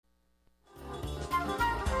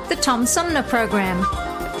The Tom Sumner Program.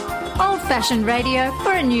 Old-fashioned radio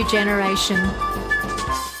for a new generation.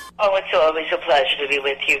 Oh, it's always a pleasure to be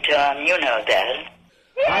with you, Tom. You know that.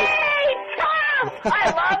 Yay, Tom!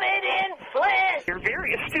 I love it in Flint! You're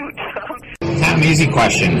very astute, Tom. Tom, easy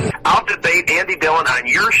question. I'll debate Andy Dillon on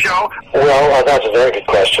your show. Well, that's a very good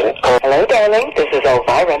question. Hello, darling. This is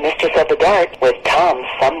Elvira, Mistress of the Dark, with Tom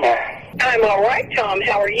Sumner. I'm all right, Tom.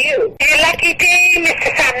 How are you? You lucky day,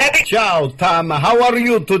 Mr. Sumner. Ciao, Tom. How are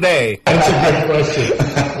you today? That's a good question.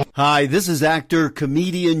 Hi, this is actor,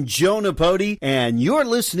 comedian Joe Napodi, and you're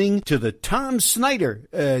listening to the Tom Smothers.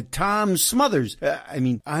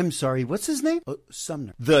 I'm sorry, what's his name?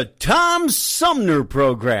 Sumner. The Tom Sumner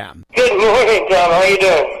Program. Good morning, Tom. How you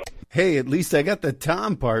doing? Hey, at least I got the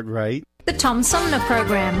Tom part right. The Tom Sumner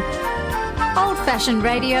Program. Old-fashioned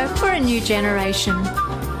radio for a new generation.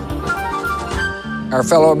 Our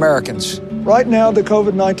fellow Americans. Right now, the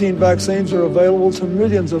COVID-19 vaccines are available to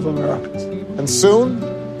millions of Americans. And soon,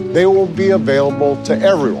 they will be available to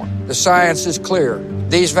everyone. The science is clear.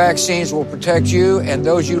 These vaccines will protect you and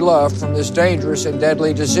those you love from this dangerous and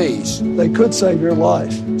deadly disease. They could save your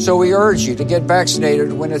life. So we urge you to get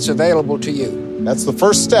vaccinated when it's available to you. That's the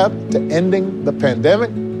first step to ending the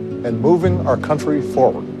pandemic and moving our country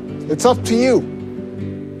forward. It's up to you.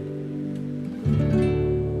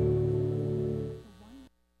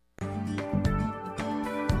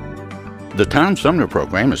 The Tom Sumner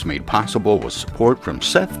Program is made possible with support from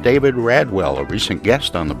Seth David Radwell, a recent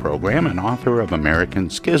guest on the program and author of American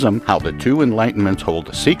Schism, How the Two Enlightenments Hold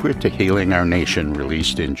the Secret to Healing Our Nation,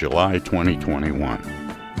 released in July 2021.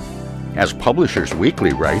 As Publishers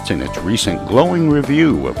Weekly writes in its recent glowing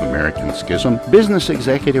review of American Schism, business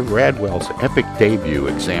executive Radwell's epic debut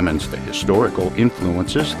examines the historical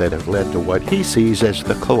influences that have led to what he sees as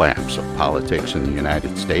the collapse of politics in the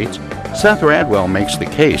United States. Seth Radwell makes the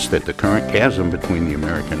case that the current chasm between the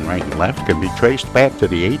American right and left can be traced back to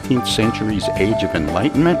the 18th century's Age of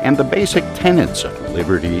Enlightenment and the basic tenets of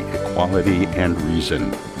liberty, equality, and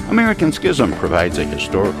reason. American Schism provides a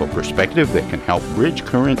historical perspective that can help bridge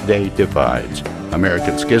current-day divides.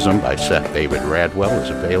 American Schism by Seth David Radwell is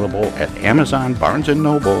available at Amazon, Barnes &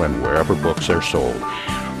 Noble, and wherever books are sold.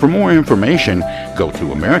 For more information, go to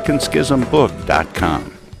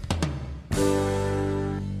AmericanSchismBook.com.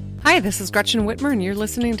 Hi, this is Gretchen Whitmer, and you're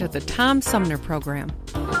listening to the Tom Sumner Program.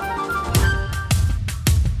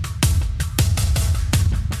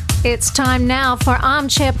 It's time now for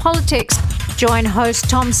Armchair Politics. Join host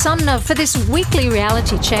Tom Sumner for this weekly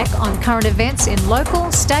reality check on current events in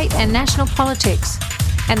local, state, and national politics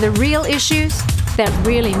and the real issues that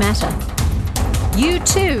really matter. You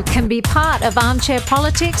too can be part of Armchair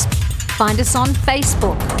Politics. Find us on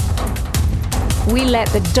Facebook. We let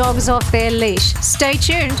the dogs off their leash. Stay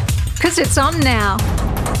tuned, because it's on now.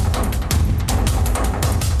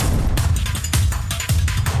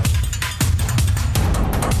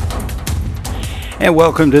 And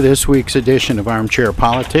welcome to this week's edition of Armchair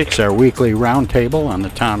Politics, our weekly roundtable on the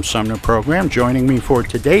Tom Sumner Program. Joining me for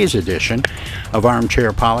today's edition of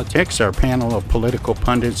Armchair Politics, our panel of political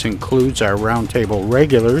pundits includes our roundtable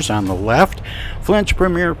regulars on the left, Flint's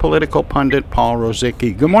premier political pundit, Paul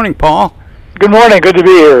Rosicki. Good morning, Paul. Good morning. Good to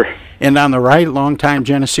be here. And on the right, longtime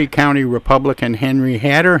Genesee County Republican Henry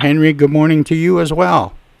Hatter. Henry, good morning to you as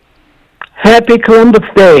well. Happy Columbus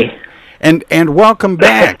Day. And welcome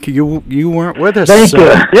back. You weren't with us. Thank you.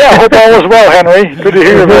 Yeah, hope all is well, Henry. Good to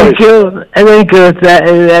hear your voice. Thank you. Thank you.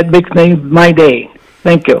 That makes my day.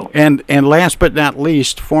 Thank you. And last but not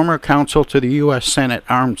least, former counsel to the U.S. Senate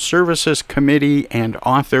Armed Services Committee and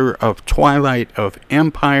author of Twilight of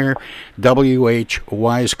Empire, W.H.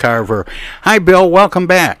 Wisecarver. Hi, Bill. Welcome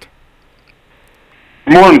back.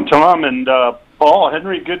 Good morning, Tom and Paul.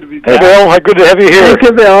 Henry, good to be back. Hey, Bill. Good to have you here. Thank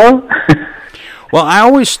you, Bill. Well, I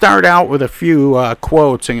always start out with a few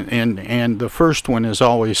quotes, and the first one is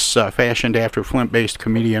always fashioned after Flint-based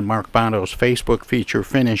comedian Mark Bondo's Facebook feature,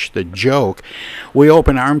 Finish the Joke. We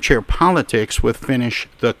open Armchair Politics with Finish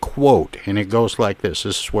the Quote, and it goes like this.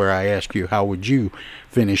 This is where I ask you, how would you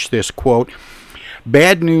finish this quote?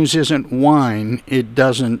 Bad news isn't wine, it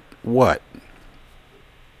doesn't what?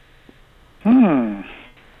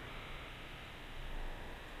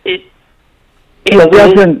 It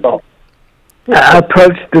doesn't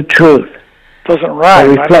approach the truth. Doesn't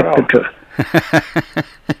rhyme. Reflect the truth.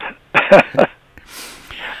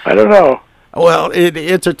 I don't know. Well,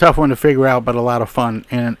 it's a tough one to figure out, but a lot of fun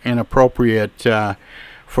and appropriate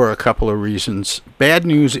for a couple of reasons. Bad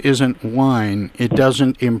news isn't wine. It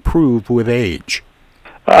doesn't improve with age.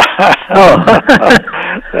 That's,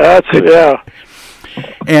 yeah.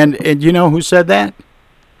 And you know who said that?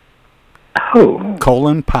 Who?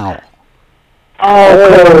 Colin Powell.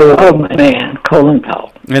 Oh, man, Colin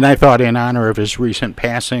Powell. And I thought in honor of his recent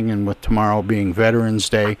passing and with tomorrow being Veterans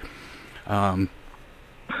Day,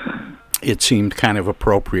 it seemed kind of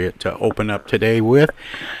appropriate to open up today with.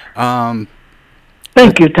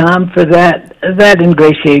 Thank you, Tom, for that. That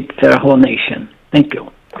ingratiates our whole nation. Thank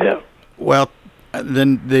you. Yeah. Well,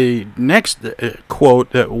 then the next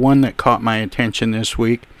quote, one that caught my attention this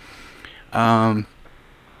week,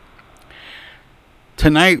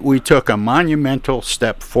 tonight we took a monumental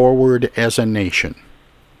step forward as a nation.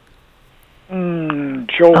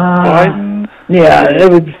 Joe Biden? Yeah, it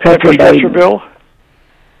was Infrastructure bill?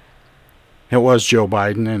 It was Joe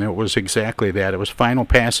Biden, and it was exactly that. It was final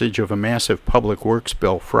passage of a massive public works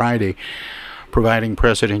bill Friday, providing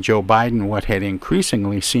President Joe Biden what had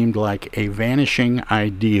increasingly seemed like a vanishing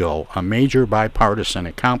ideal, a major bipartisan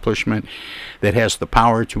accomplishment that has the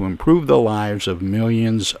power to improve the lives of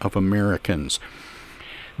millions of Americans.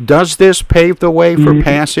 Does this pave the way for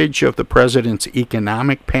passage of the president's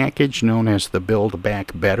economic package known as the Build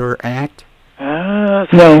Back Better Act?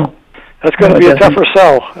 No. That's going to be a tougher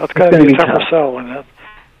sell. That's going to be a tougher sell. And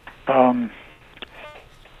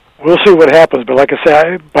we'll see what happens. But like I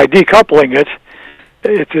say, by decoupling it,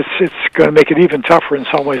 it's going to make it even tougher in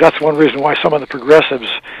some ways. That's one reason why some of the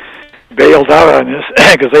progressives bailed out on this,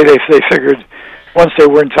 because they figured once they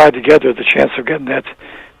weren't tied together, the chance of getting that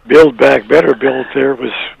Build Back Better bill there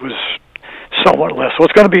was somewhat less. So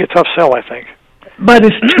it's going to be a tough sell, I think. But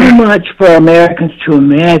it's too much for Americans to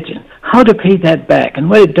imagine how to pay that back and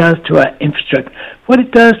what it does to our infrastructure, what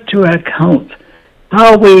it does to our accounts,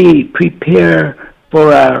 how we prepare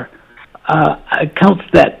for our accounts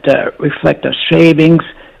that reflect our savings,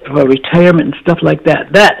 for retirement and stuff like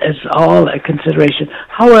that. That is all a consideration.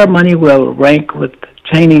 How our money will rank with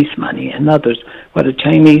Chinese money and others, what the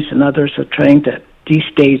Chinese and others are trying to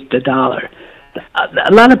destage the dollar.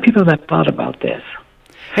 A lot of people have thought about this.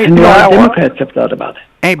 Hey, and a lot of Democrats have thought about it.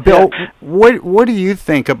 Hey, Bill, what do you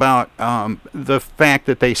think about the fact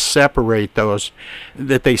that they separated those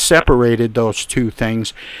two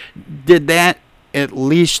things? Did that at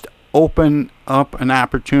least open up an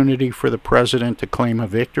opportunity for the president to claim a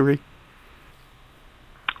victory?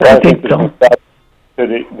 I think so. That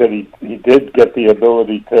he did get the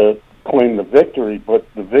ability to claim the victory, but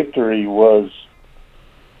the victory was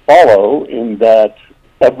follow in that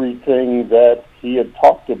everything that he had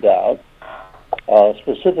talked about,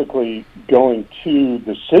 specifically going to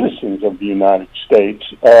the citizens of the United States,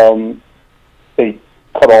 they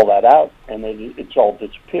cut all that out and it's all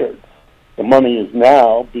disappeared. The money is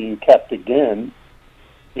now being kept again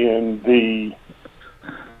in the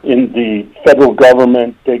federal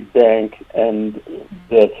government, big bank, and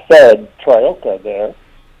the Fed trioca there,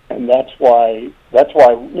 and that's why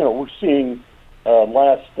we're seeing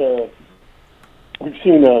we've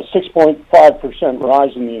seen a 6.5%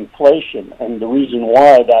 rise in the inflation, and the reason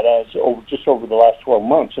why that has just over the last 12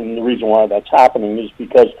 months, and the reason why that's happening is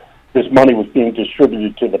because this money was being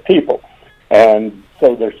distributed to the people, and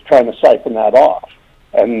so they're trying to siphon that off,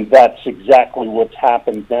 and that's exactly what's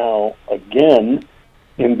happened now again,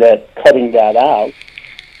 in that cutting that out,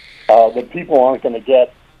 the people aren't going to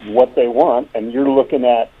get what they want, and you're looking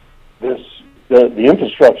at the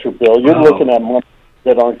infrastructure bill, you're looking at money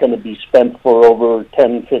that aren't going to be spent for over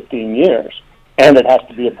 10, 15 years, and it has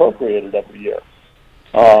to be appropriated every year.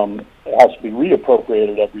 It has to be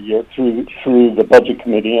reappropriated every year through the Budget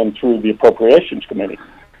Committee and through the Appropriations Committee.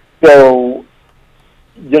 So,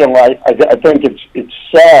 I think it's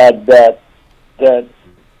sad that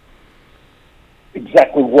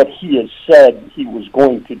exactly what he has said he was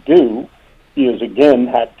going to do, he has again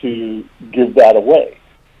had to give that away.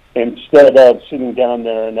 Instead of sitting down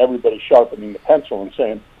there and everybody sharpening the pencil and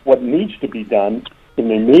saying what needs to be done in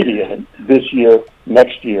the immediate, this year,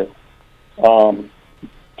 next year,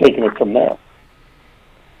 taking it from there.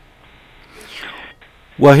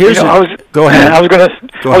 Well, here's go ahead. I was going to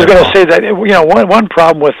say that one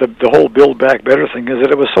problem with the whole Build Back Better thing is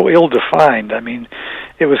that it was so ill-defined. I mean,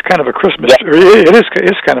 it was kind of a Christmas. It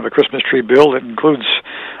is kind of a Christmas tree bill. It includes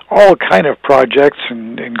all kind of projects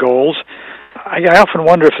and goals. I often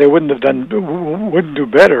wonder if they wouldn't do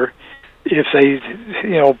better if they,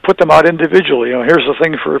 put them out individually. Here's the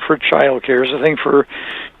thing for child care. Here's the thing for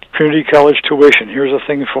community college tuition. Here's the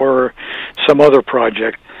thing for some other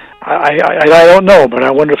project. I don't know, but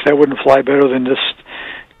I wonder if that wouldn't fly better than just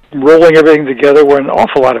rolling everything together, where an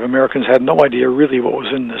awful lot of Americans had no idea really what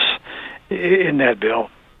was in that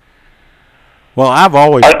bill. Well, I've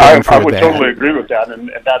always I would totally agree with that,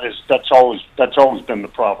 and that's always been the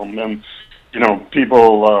problem. And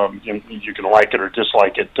people, you can like it or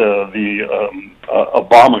dislike it. The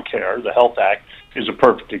Obamacare, the Health Act, is a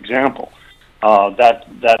perfect example.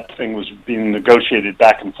 That thing was being negotiated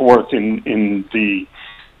back and forth in the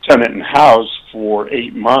Senate and House for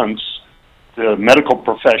 8 months. The medical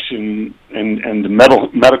profession and the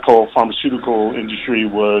medical pharmaceutical industry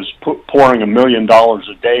was pouring $1 million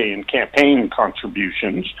a day in campaign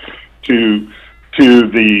contributions to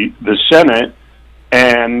the Senate,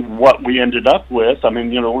 and what we ended up with,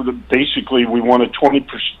 basically we wanted 20%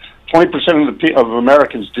 of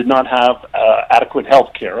Americans did not have adequate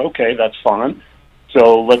health care. Okay, that's fine.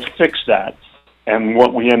 So let's fix that. And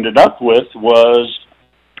what we ended up with was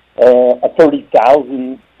a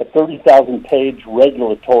 30,000-page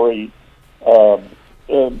regulatory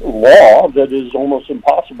law that is almost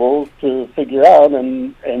impossible to figure out.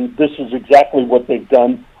 And this is exactly what they've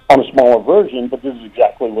done on a smaller version, but this is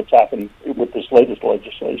exactly what's happened with this latest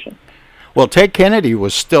legislation. Well, Ted Kennedy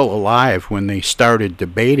was still alive when they started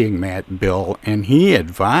debating that bill, and he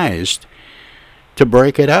advised to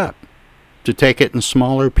break it up, to take it in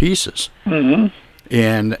smaller pieces. Mm-hmm.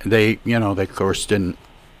 And they of course didn't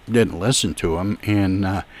listen to him,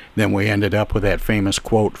 and then we ended up with that famous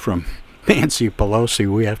quote from Nancy Pelosi: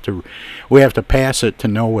 "We have to pass it to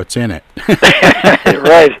know what's in it."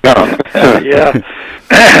 Right. Yeah.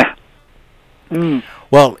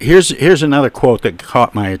 Well, here's another quote that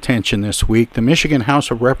caught my attention this week. The Michigan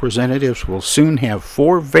House of Representatives will soon have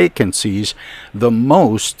 4 vacancies, the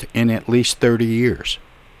most in at least 30 years.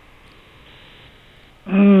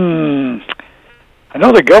 I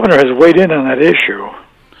know the governor has weighed in on that issue.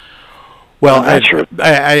 Well,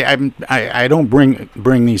 I don't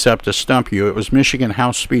bring these up to stump you. It was Michigan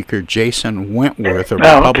House Speaker Jason Wentworth, a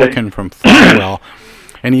Republican from Farwell,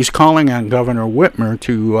 and he's calling on Governor Whitmer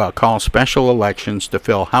to call special elections to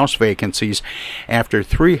fill House vacancies after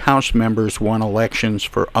 3 House members won elections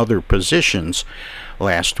for other positions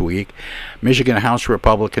last week. Michigan House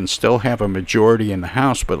Republicans still have a majority in the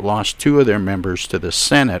House, but lost 2 of their members to the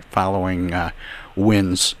Senate following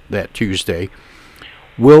wins that Tuesday.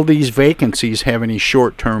 Will these vacancies have any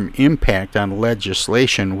short-term impact on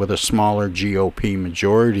legislation with a smaller GOP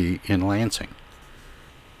majority in Lansing?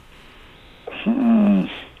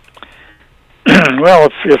 Well,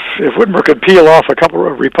 if Whitmer could peel off a couple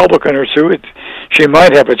of Republican or 2, she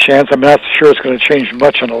might have a chance. I'm not sure it's going to change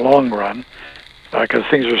much in the long run, because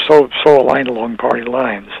things are so aligned along party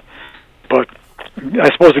lines. But I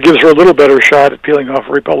suppose it gives her a little better shot at peeling off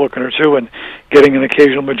a Republican or 2 and getting an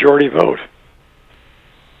occasional majority vote.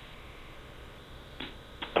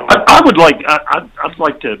 I'd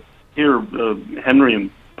like to hear Henry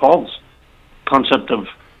and Paul's concept of,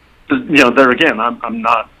 there again, I'm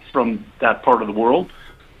not from that part of the world,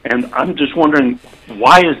 and I'm just wondering,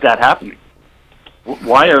 why is that happening?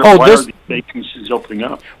 Why are these vacancies opening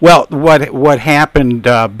up? Well, what happened,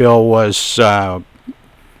 Bill, was a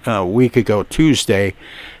week ago Tuesday,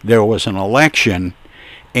 there was an election,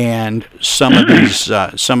 and some of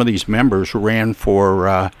these members ran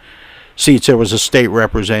for seats. There was a state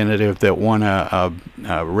representative that won a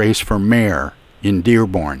race for mayor in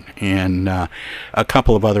Dearborn, and a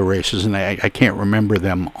couple of other races, and I can't remember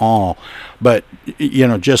them all. But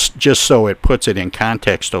just so it puts it in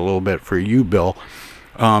context a little bit for you, Bill,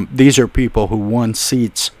 these are people who won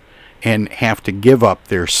seats and have to give up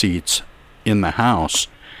their seats in the House.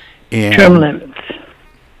 And term limits.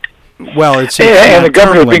 Well, it's and the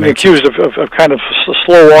governor being accused of kind of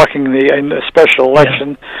slow walking the special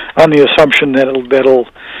election on the assumption that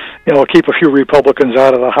it'll keep a few Republicans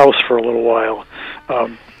out of the House for a little while.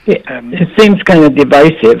 It seems kind of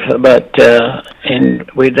divisive, but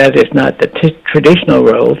that is not the traditional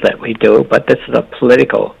role that we do, but this is a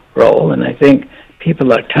political role, and I think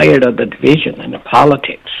people are tired of the division and the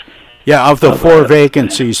politics. Yeah, of the 4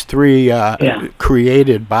 vacancies, 3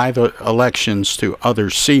 created by the elections to other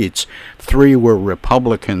seats, 3 were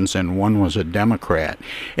Republicans and 1 was a Democrat.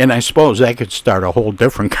 And I suppose that could start a whole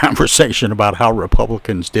different conversation about how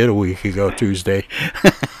Republicans did a week ago Tuesday.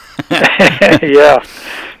 Yeah.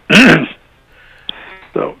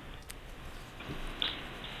 So.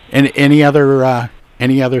 And any other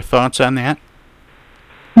thoughts on that?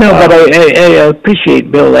 No, but I appreciate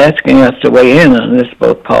Bill asking us to weigh in on this,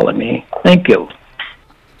 both Paul and me. Thank you.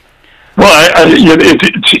 Well,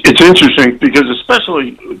 it's interesting because,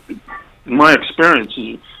 especially in my experience,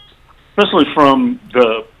 especially from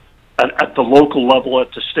at the local level,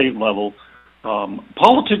 at the state level,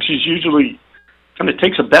 politics is usually kind of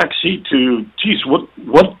takes a back seat to, geez, what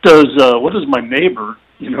does my neighbor,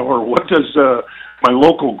 or what does my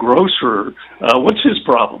local grocer, what's his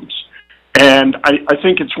problems? And I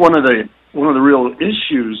think it's one of the real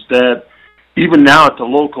issues that even now at the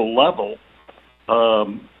local level,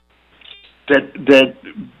 that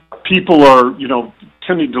people are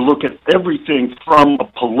tending to look at everything from a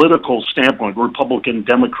political standpoint, Republican,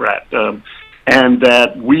 Democrat, and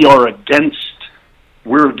that we're against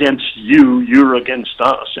you, you're against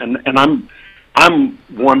us, and I'm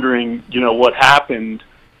wondering, what happened.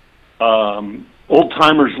 Old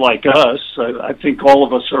timers like us, I think all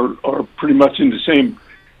of us are pretty much in the same.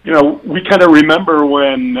 We kind of remember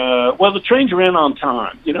when the trains ran on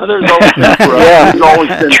time. There's always been for us. Yeah, there's always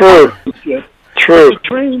been true. True. The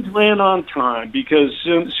trains ran on time because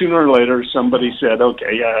sooner or later somebody said,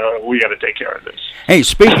 "Okay, we got to take care of this." Hey,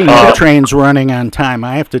 speaking of trains running on time,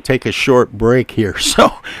 I have to take a short break here,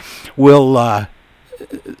 so we'll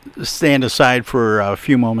stand aside for a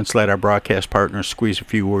few moments, let our broadcast partners squeeze a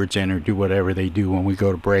few words in or do whatever they do when we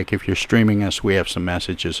go to break. If you're streaming us, we have some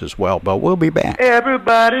messages as well, but we'll be back.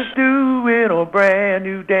 Everybody's doing a brand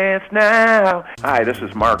new dance now. Hi, this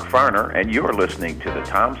is Mark Farner, and you're listening to the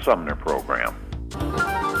Tom Sumner Program.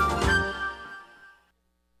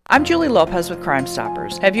 I'm Julie Lopez with Crime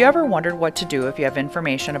Stoppers. Have you ever wondered what to do if you have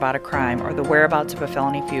information about a crime or the whereabouts of a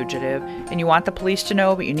felony fugitive and you want the police to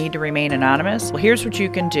know but you need to remain anonymous? Well, here's what you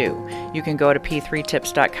can do. You can go to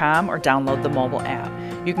p3tips.com or download the mobile app.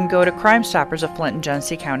 You can go to Crime Stoppers of Flint and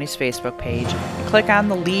Genesee County's Facebook page and click on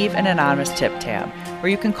the Leave an Anonymous Tip tab, or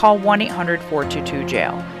you can call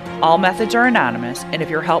 1-800-422-JAIL. All methods are anonymous, and if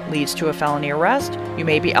your help leads to a felony arrest, you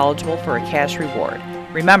may be eligible for a cash reward.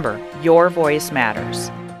 Remember, your voice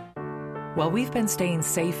matters. While we've been staying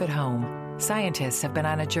safe at home, scientists have been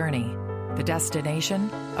on a journey. The destination,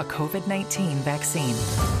 a COVID-19 vaccine.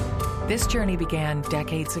 This journey began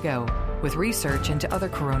decades ago with research into other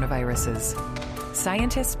coronaviruses.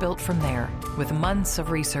 Scientists built from there with months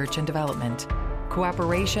of research and development,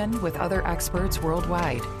 cooperation with other experts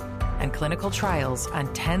worldwide, and clinical trials on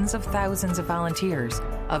tens of thousands of volunteers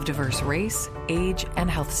of diverse race, age, and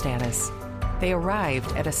health status. They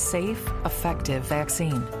arrived at a safe, effective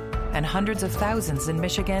vaccine, and hundreds of thousands in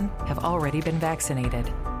Michigan have already been vaccinated.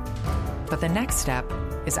 But the next step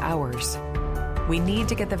is ours. We need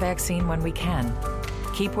to get the vaccine when we can.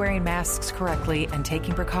 Keep wearing masks correctly and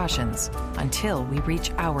taking precautions until we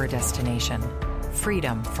reach our destination,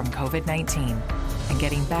 freedom from COVID-19, and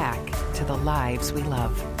getting back to the lives we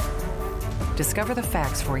love. Discover the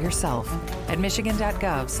facts for yourself at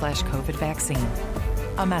michigan.gov/COVID vaccine.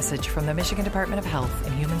 A message from the Michigan Department of Health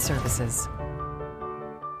and Human Services.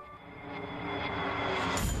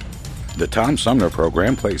 The Tom Sumner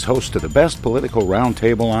Program plays host to the best political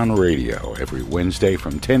roundtable on radio every Wednesday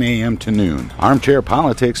from 10 a.m. to noon. Armchair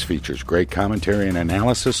Politics features great commentary and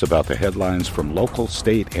analysis about the headlines from local,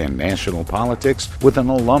 state, and national politics with an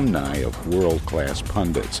alumni of world-class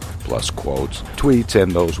pundits, plus quotes, tweets,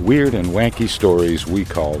 and those weird and wacky stories we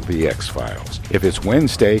call the X-Files. If it's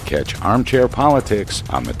Wednesday, catch Armchair Politics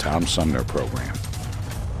on the Tom Sumner Program.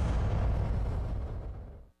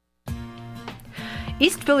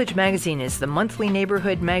 East Village Magazine is the monthly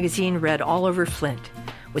neighborhood magazine read all over Flint.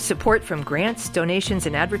 With support from grants, donations,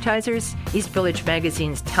 and advertisers, East Village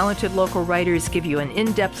Magazine's talented local writers give you an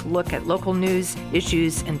in-depth look at local news,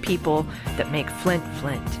 issues, and people that make Flint,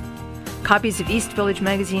 Flint. Copies of East Village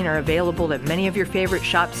Magazine are available at many of your favorite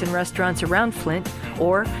shops and restaurants around Flint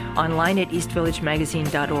or online at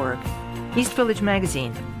eastvillagemagazine.org. East Village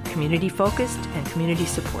Magazine, community-focused and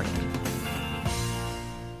community-supported.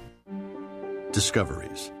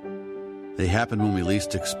 Discoveries. They happen when we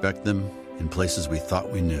least expect them, in places we thought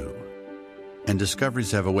we knew. And discoveries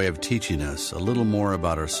have a way of teaching us a little more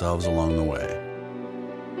about ourselves along the way.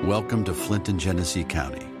 Welcome to Flint and Genesee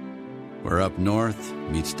County, where up north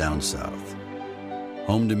meets down south.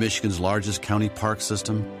 Home to Michigan's largest county park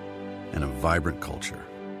system and a vibrant culture.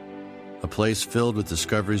 A place filled with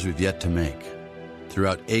discoveries we've yet to make,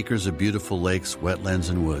 throughout acres of beautiful lakes, wetlands,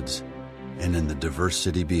 and woods, and in the diverse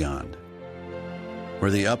city beyond. Where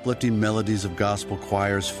the uplifting melodies of gospel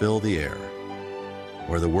choirs fill the air,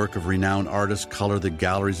 where the work of renowned artists color the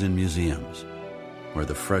galleries and museums, where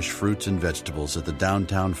the fresh fruits and vegetables at the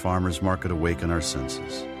downtown farmers market awaken our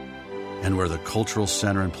senses, and where the cultural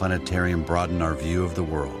center and planetarium broaden our view of the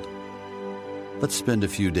world. Let's spend a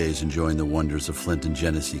few days enjoying the wonders of Flint and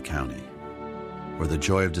Genesee County, where the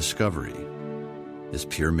joy of discovery is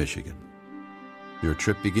pure Michigan. Your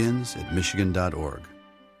trip begins at michigan.org.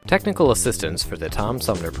 Technical assistance for the Tom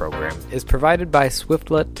Sumner Program is provided by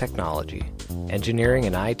Swiftlet Technology, engineering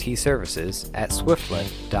and IT services at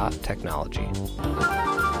swiftlet.technology.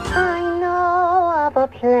 I know of a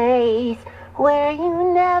place where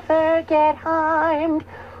you never get harmed,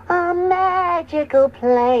 a magical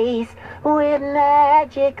place with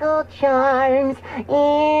magical charms,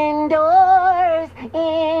 indoors,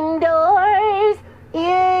 indoors,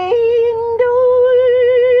 indoors.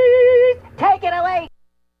 Take it away.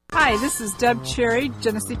 Hi, this is Deb Cherry,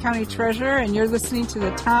 Genesee County Treasurer, and you're listening to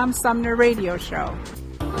the Tom Sumner Radio Show.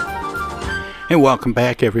 And welcome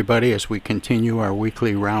back, everybody, as we continue our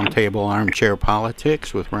weekly Roundtable Armchair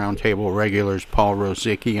Politics with Roundtable regulars Paul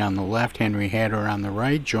Rosicki on the left, Henry Hatter on the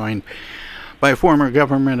right, joined by former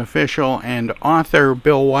government official and author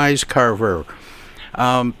Bill Wisecarver.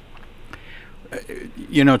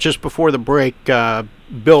 Just before the break,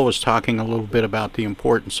 Bill was talking a little bit about the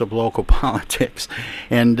importance of local politics,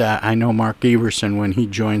 and I know Mark Everson, when he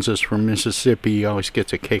joins us from Mississippi, he always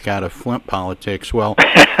gets a kick out of Flint politics. Well,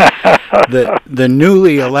 the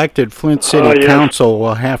newly elected Flint City Council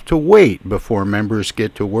will have to wait before members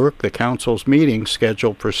get to work. The council's meeting,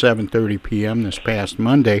 scheduled for 7:30 p.m. this past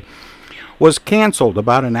Monday, was canceled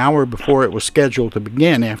about an hour before it was scheduled to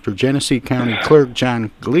begin after Genesee County Clerk John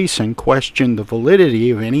Gleason questioned the validity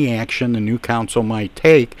of any action the new council might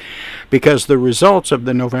take because the results of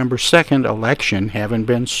the November 2nd election haven't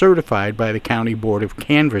been certified by the County Board of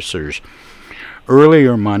Canvassers.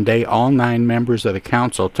 Earlier Monday, all 9 members of the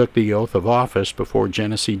council took the oath of office before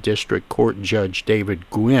Genesee District Court Judge David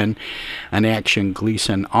Gwynn, an action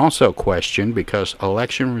Gleason also questioned because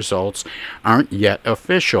election results aren't yet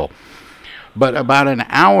official. But about an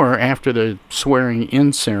hour after the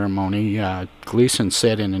swearing-in ceremony, Gleason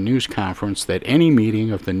said in a news conference that any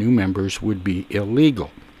meeting of the new members would be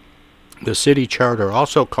illegal. The city charter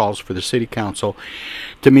also calls for the city council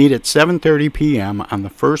to meet at 7:30 p.m. on the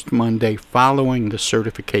first Monday following the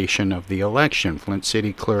certification of the election. Flint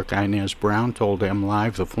City Clerk Inez Brown told M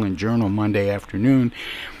Live, the Flint Journal, Monday afternoon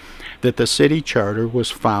that the city charter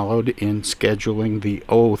was followed in scheduling the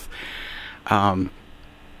oath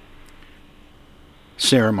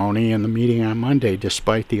ceremony and the meeting on Monday,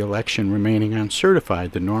 despite the election remaining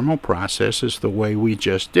uncertified. The normal process is the way we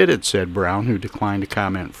just did it, said Brown, who declined to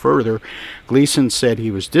comment further. Gleason said he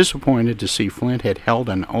was disappointed to see Flint had held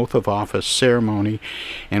an oath of office ceremony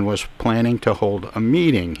and was planning to hold a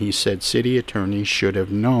meeting. He said city attorneys should have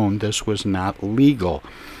known this was not legal.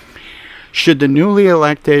 Should the newly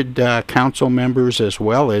elected council members, as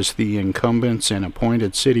well as the incumbents and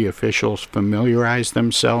appointed city officials, familiarize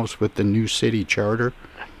themselves with the new city charter?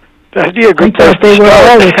 That'd be a good I thought they were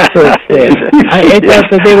all experts then. I thought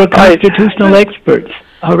that they were constitutional experts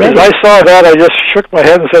already. As I saw that, I just shook my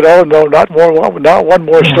head and said, "Oh no, not one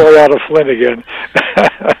more story out of Flint again."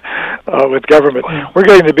 With government, we're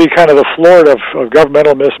getting to be kind of the Florida of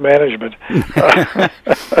governmental mismanagement.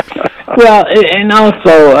 Well, and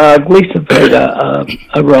also Gleason played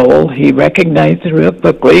a role. He recognized it real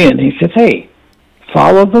quickly, and he said, "Hey,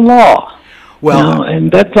 follow the law." Well,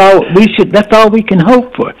 and that's all we should. That's all we can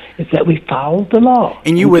hope for, is that we follow the law.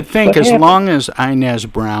 And you would think, as long as Inez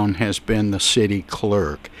Brown has been the city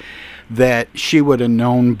clerk, that she would have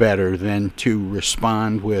known better than to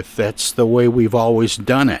respond with, "That's the way we've always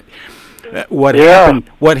done it." What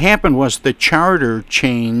happened was the charter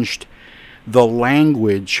changed the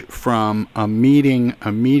language from a meeting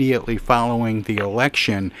immediately following the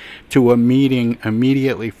election to a meeting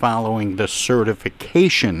immediately following the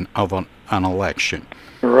certification of an election.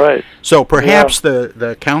 Right. So perhaps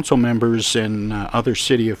the council members and other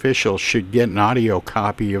city officials should get an audio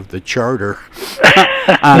copy of the charter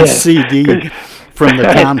on CD from the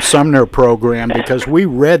Tom Sumner program, because we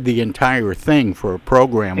read the entire thing for a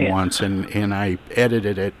program once, and I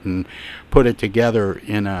edited it and put it together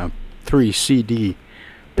in a 3 CD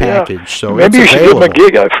package. So maybe you it's should available.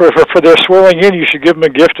 give them a gift for their swearing in. You should give them a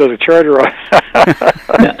gift of the charter.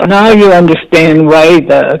 Now you understand why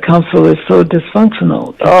the council is so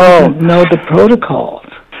dysfunctional. It doesn't know the protocols.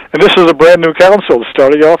 And this is a brand new council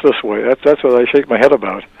starting off this way. That's what I shake my head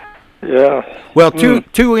about. Yeah. Well,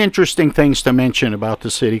 two interesting things to mention about the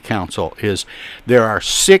city council is there are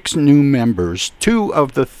 6 new members. 2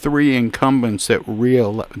 of the 3 incumbents that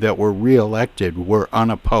were reelected were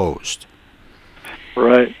unopposed.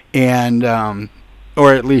 Right. And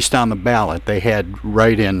or at least on the ballot, they had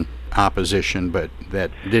write-in opposition, but that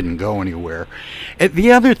didn't go anywhere.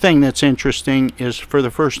 The other thing that's interesting is, for the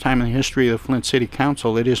first time in the history of the Flint City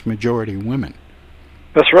Council, it is majority women.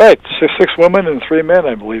 That's right. 6 women and 3 men,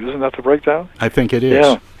 I believe. Isn't that the breakdown? I think it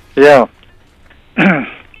is. Yeah.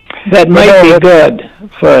 That might be good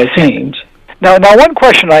for a change. Now, one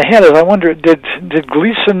question I had is, I wonder, did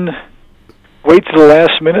Gleason wait to the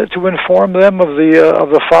last minute to inform them of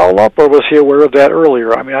the follow-up, or was he aware of that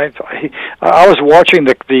earlier? I mean, I was watching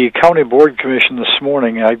the county board commission this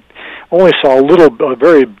morning. I only saw a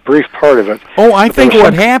very brief part of it. Oh, I think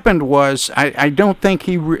what happened was, I don't think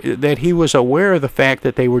that he was aware of the fact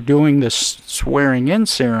that they were doing this swearing-in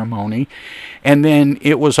ceremony, and then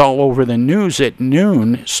it was all over the news at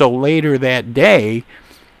noon. So later that day,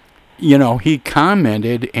 he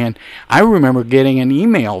commented, and I remember getting an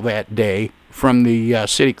email that day from the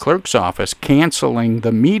city clerk's office canceling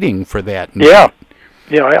the meeting for that night.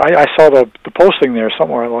 Yeah, I saw the posting there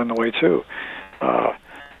somewhere along the way too,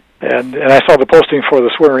 and I saw the posting for the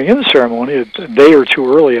swearing-in ceremony a day or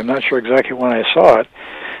two early. I'm not sure exactly when I saw it.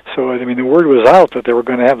 So I mean, the word was out that they were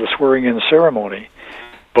going to have the swearing-in ceremony,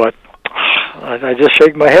 but I just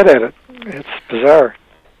shake my head at it. It's bizarre.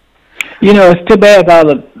 It's too bad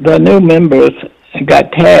all the new members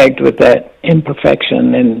got tagged with that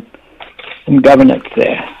imperfection in governance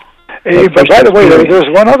there. Hey, but by the way, there's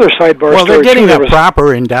one other sidebar. Well, they're getting a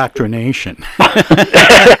proper indoctrination. Here's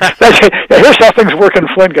how things work in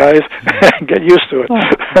Flint, guys. Get used to it.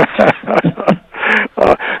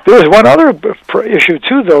 There was one other issue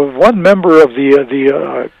too, though. One member of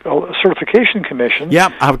the certification commission.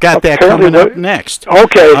 Yep, I've got that coming up next.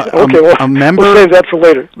 Okay, well, a member. We'll save that for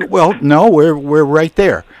later. Well, no, we're right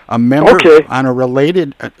there. A member on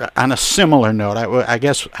a similar note. I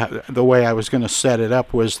guess the way I was going to set it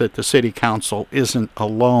up was that the city council isn't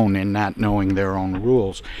alone in not knowing their own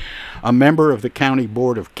rules. A member of the county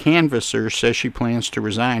board of canvassers says she plans to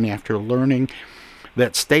resign after learning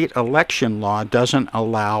that state election law doesn't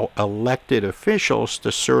allow elected officials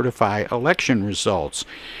to certify election results.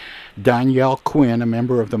 Danielle Quinn, a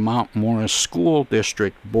member of the Mount Morris School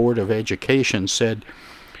District Board of Education, said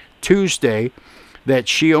Tuesday that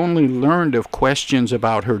she only learned of questions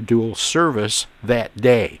about her dual service that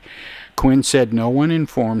day. Quinn said no one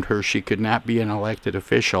informed her she could not be an elected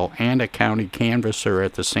official and a county canvasser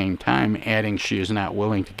at the same time, adding she is not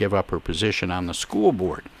willing to give up her position on the school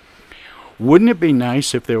board. Wouldn't it be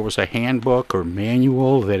nice if there was a handbook or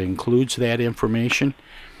manual that includes that information?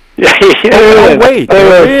 Oh, wait,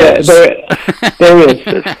 there is. There is.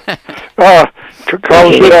 Call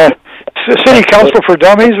it City Council for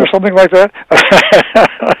Dummies or something like that?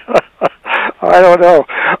 I don't know.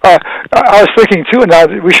 I was thinking, too, now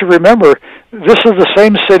we should remember, this is the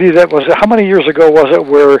same city that was, how many years ago was it,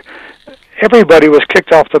 where everybody was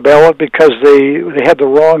kicked off the ballot because they had the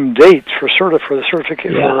wrong date for the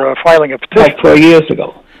certificate for filing a petition. Like 4 years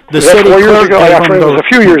ago. The city 4 years ago? It was a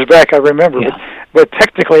few years back, I remember. Yeah. But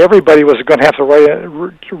technically, everybody was going to have to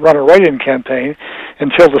run a write-in campaign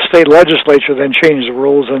until the state legislature then changed the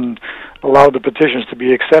rules and allowed the petitions to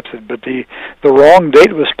be accepted. But the wrong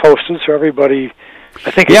date was posted, so everybody,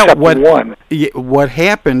 I think, except one. What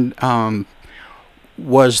happened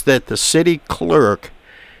was that the city clerk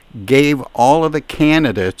gave all of the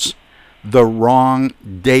candidates the wrong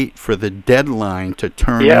date for the deadline to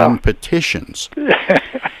turn in petitions.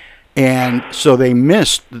 And so they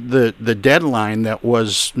missed the deadline that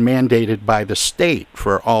was mandated by the state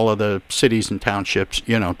for all of the cities and townships,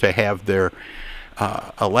 to have their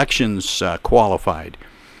elections qualified.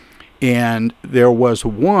 And there was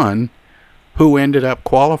one who ended up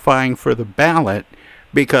qualifying for the ballot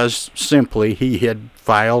because simply he had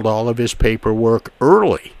filed all of his paperwork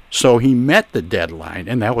early. So he met the deadline,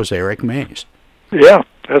 and that was Eric Mays. Yeah,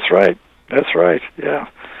 that's right. Yeah.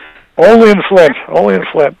 Only in Flint. Let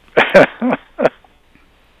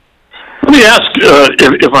me ask,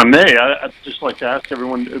 if I may, I'd just like to ask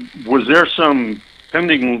everyone, was there some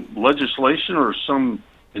pending legislation or some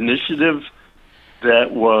initiative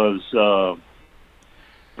that was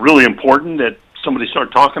really important that somebody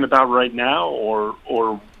started talking about right now, or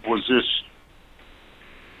was this...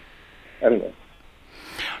 Anyway.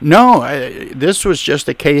 No, this was just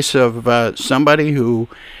a case of somebody who...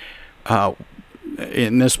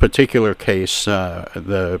 in this particular case,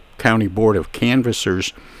 the County Board of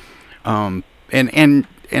Canvassers, and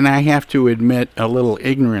I have to admit a little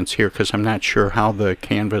ignorance here because I'm not sure how the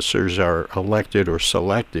canvassers are elected or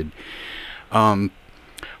selected.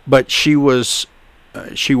 But she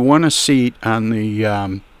won a seat on the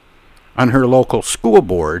on her local school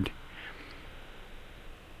board,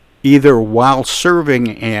 either while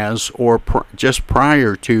serving as or just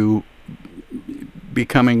prior to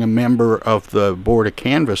becoming a member of the Board of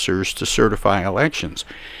Canvassers to certify elections.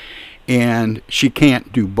 And she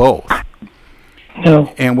can't do both.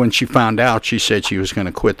 No. And when she found out, she said she was going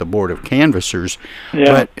to quit the Board of Canvassers.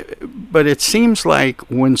 Yeah. But it seems like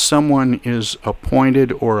when someone is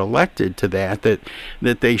appointed or elected to that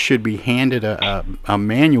they should be handed a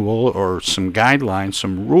manual or some guidelines,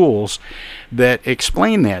 some rules that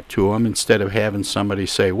explain that to them instead of having somebody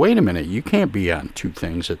say, wait a minute, you can't be on two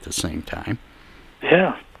things at the same time.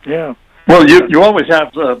 Yeah. Well, you always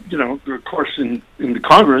have, of course, in the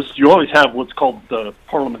Congress, you always have what's called the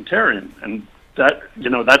parliamentarian, and that,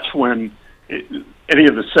 that's when any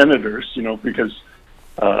of the senators, because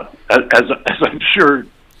as I'm sure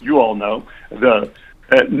you all know,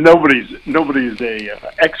 nobody's a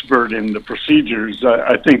expert in the procedures.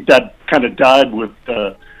 I think that kind of died with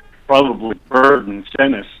probably Byrd and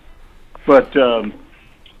Stennis. But the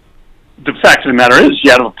fact of the matter is,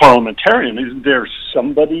 you have a parliamentarian. Isn't there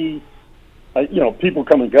somebody? People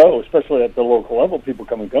come and go, especially at the local level. People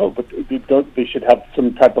come and go, but they should have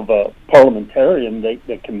some type of a parliamentarian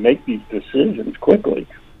that can make these decisions quickly.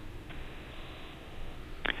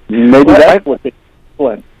 Maybe that's what they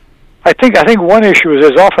want. I think one issue is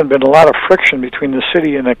there's often been a lot of friction between the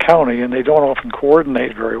city and the county, and they don't often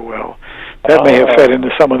coordinate very well. That may have fed into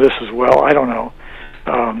some of this as well. I don't know.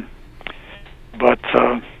 But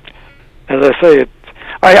as I say,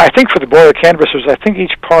 I think for the Board of Canvassers, I think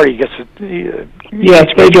each party gets yes,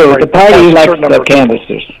 they do. The party likes the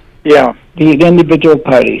canvassers. Yeah. The individual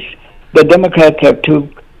parties. The Democrats have 2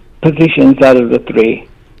 positions out of the 3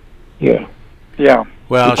 here. Yeah.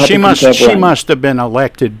 Well, she must have been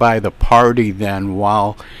elected by the party then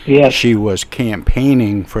while she was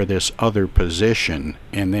campaigning for this other position,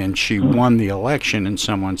 and then she won the election, and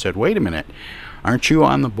someone said, wait a minute, aren't you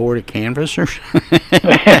on the Board of Canvassers?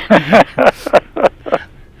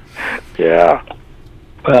 Yeah.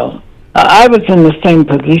 Well, I was in the same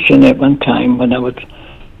position at one time when I was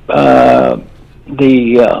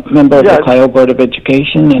the member of the Ohio Board of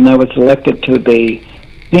Education, and I was elected to the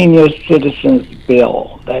Senior Citizens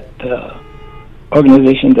Bill, that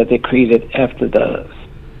organization that they created after the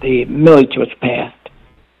millage was passed.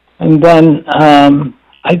 And then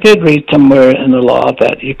I did read somewhere in the law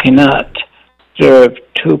that you cannot serve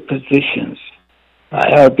 2 positions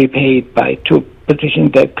or be paid by 2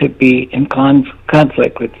 positions that could be in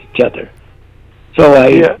conflict with each other. So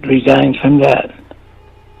I resigned from that.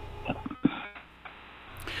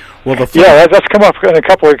 Well, that's come up on a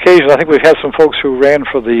couple of occasions. I think we've had some folks who ran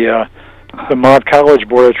for the Mott College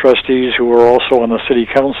Board of Trustees who were also on the city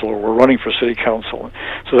council or were running for city council.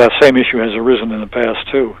 So that same issue has arisen in the past,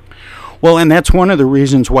 too. Well, and that's one of the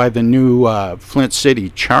reasons why the new Flint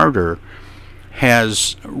City Charter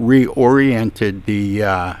has reoriented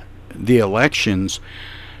the elections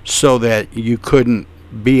so that you couldn't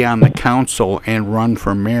be on the council and run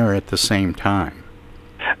for mayor at the same time.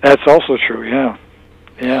 That's also true, yeah.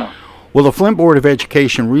 Yeah. Well, the Flint Board of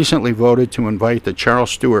Education recently voted to invite the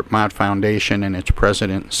Charles Stewart Mott Foundation and its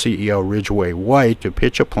president and CEO, Ridgway White, to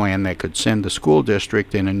pitch a plan that could send the school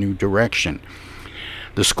district in a new direction.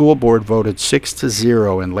 The school board voted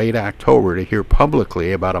 6-0 in late October to hear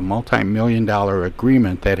publicly about a multi-million-dollar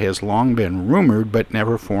agreement that has long been rumored but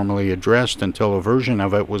never formally addressed until a version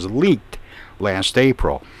of it was leaked last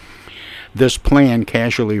April. This plan,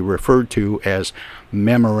 casually referred to as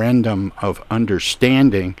Memorandum of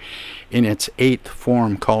Understanding, in its 8th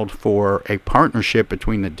form called for a partnership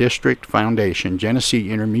between the district, foundation, Genesee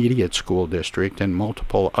Intermediate School District, and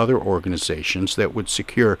multiple other organizations that would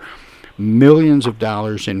secure millions of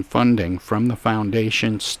dollars in funding from the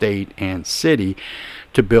foundation, state, and city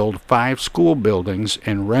to build 5 school buildings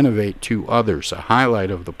and renovate 2 others. A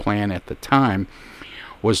highlight of the plan at the time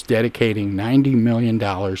was dedicating $90 million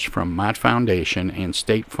from Mott Foundation and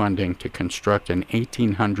state funding to construct an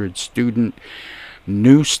 1,800-student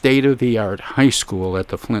new state-of-the-art high school at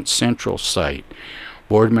the Flint Central site.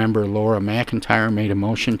 Board member Laura McIntyre made a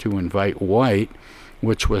motion to invite White,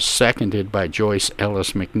 which was seconded by Joyce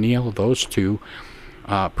Ellis McNeil. Those 2,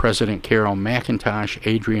 President Carol McIntosh,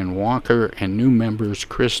 Adrian Walker, and new members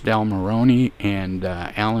Chris Del Moroni and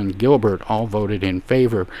Alan Gilbert all voted in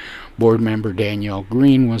favor. Board member Danielle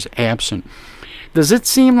Green was absent. Does it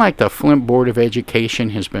seem like the Flint Board of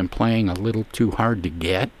Education has been playing a little too hard to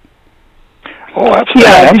get? Oh, absolutely.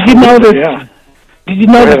 Yeah, did you notice? Yeah. Did you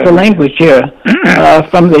notice the language here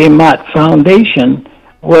from the Mott Foundation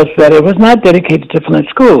was that it was not dedicated to Flint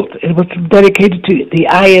schools. It was dedicated to the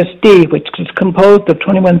ISD, which is composed of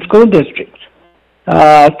 21 school districts.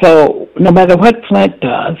 So no matter what Flint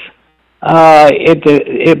does,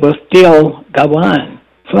 it will still go on.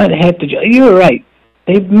 Flint had to. You're right.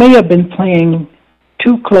 They may have been playing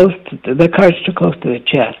too close to the cards too close to the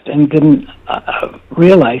chest and didn't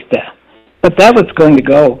realize that. But that was going to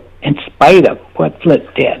go in spite of what Flint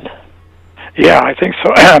did. Yeah, I think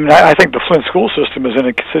so. I mean, I think the Flint school system is in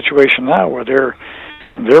a situation now where they're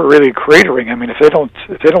really cratering. I mean, if they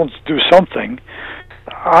don't do something,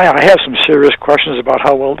 I have some serious questions about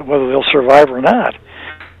whether they'll survive or not.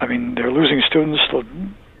 I mean, they're losing students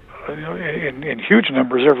in huge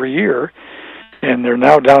numbers every year, and they're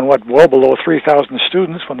now down well below 3,000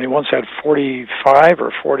 students when they once had 45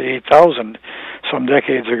 or 48,000 some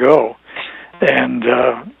decades ago, and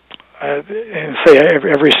say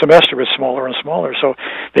every semester it's smaller and smaller. So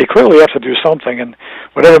they clearly have to do something. And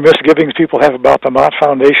whatever misgivings people have about the Mott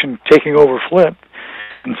Foundation taking over Flint,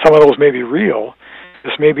 and some of those may be real,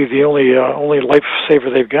 this may be the only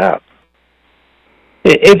lifesaver they've got.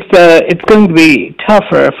 It's going to be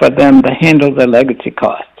tougher for them to handle the legacy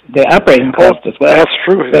cost, the operating cost as well. That's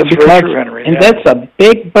true. That's very true, Henry. And that's a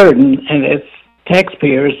big burden, and it's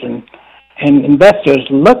taxpayers and investors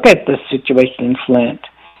look at the situation in Flint.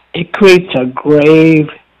 It creates a grave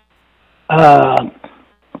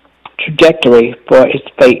trajectory for its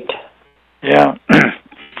fate. Yeah,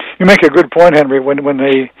 you make a good point, Henry. When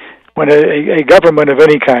a government of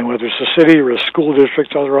any kind, whether it's a city or a school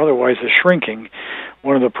district or otherwise, is shrinking,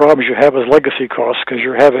 one of the problems you have is legacy costs because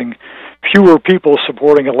you're having fewer people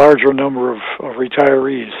supporting a larger number of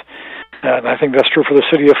retirees. And I think that's true for the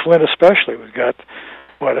city of Flint especially. We've got,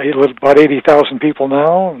 about 80,000 people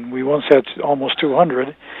now, and we once had almost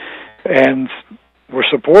 200. And we're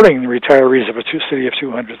supporting the retirees of a city of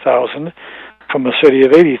 200,000 from a city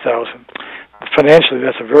of 80,000. Financially,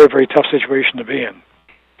 that's a very, very tough situation to be in.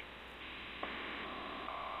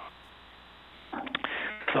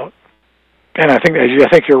 So, and I think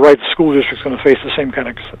you're right. The school district's going to face the same kind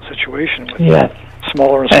of situation with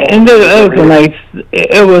smaller and smaller. And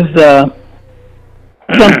it was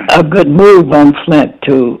a good move on Flint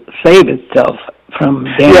to save itself from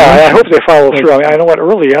damage. Yeah, I hope they follow through. I mean, I know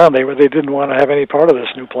early on they didn't want to have any part of this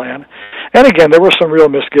new plan, and again there were some real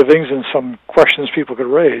misgivings and some questions people could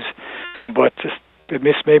raise, but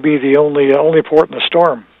this may be the only port in the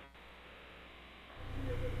storm.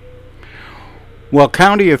 Well,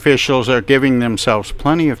 county officials are giving themselves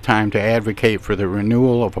plenty of time to advocate for the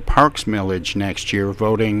renewal of a parks millage next year,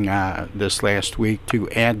 voting this last week to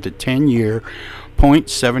add the 10-year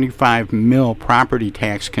 0.75 mil property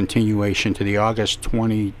tax continuation to the August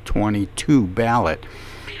 2022 ballot.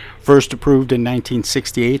 First approved in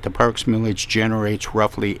 1968, the parks millage generates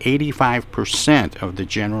roughly 85% of the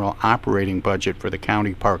general operating budget for the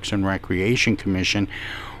County Parks and Recreation Commission,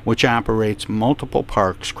 which operates multiple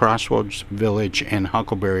parks. Crossroads Village and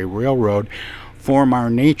Huckleberry Railroad form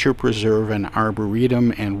our nature preserve and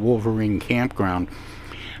arboretum and Wolverine campground.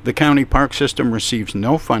 The county park system receives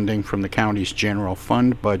no funding from the county's general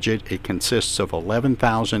fund budget. It consists of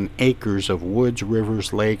 11,000 acres of woods,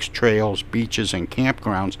 rivers, lakes, trails, beaches, and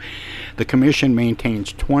campgrounds. The commission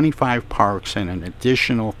maintains 25 parks and an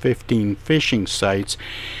additional 15 fishing sites,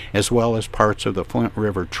 as well as parts of the Flint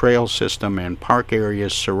River Trail system and park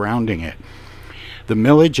areas surrounding it. The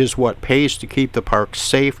millage is what pays to keep the park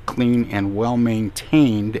safe, clean, and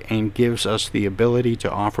well-maintained, and gives us the ability to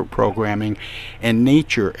offer programming and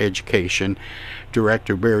nature education,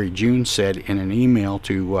 Director Barry June said in an email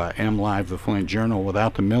to MLive, the Flint Journal.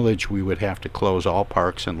 Without the millage, we would have to close all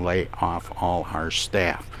parks and lay off all our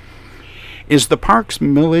staff. Is the parks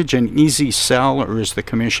millage an easy sell, or is the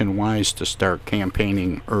commission wise to start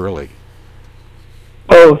campaigning early?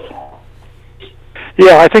 Both.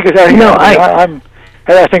 Yeah, I think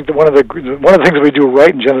I think that one of the things we do right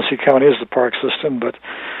in Genesee County is the park system, but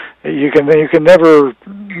you can never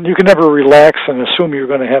relax and assume you're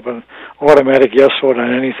going to have an automatic yes vote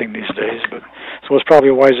on anything these days. But so it's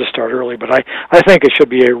probably wise to start early. But I think it should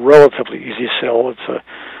be a relatively easy sell. It's a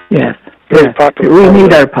very popular. We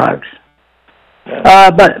need our parks.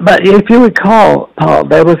 Yeah. But if you recall, Paul,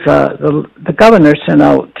 there was the governor sent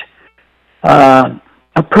out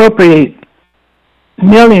appropriate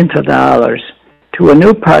millions of dollars to a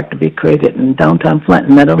new park to be created in downtown Flint,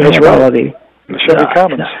 Meadow Valley.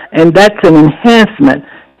 Commons. And that's an enhancement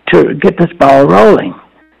to get this ball rolling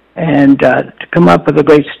and to come up with a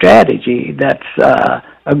great strategy that's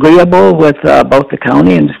agreeable with both the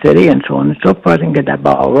county and the city and so on and so forth, and get that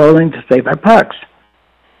ball rolling to save our parks.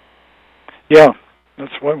 Yeah,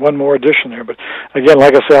 that's one more addition there. But again,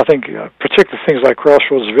 like I say, I think particularly things like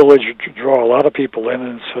Crossroads Village draw a lot of people in,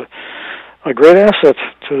 and it's a great asset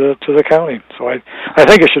to the county. So I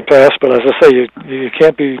think it should pass, but as I say, you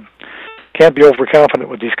can't be overconfident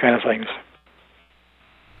with these kind of things.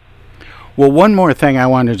 Well, one more thing I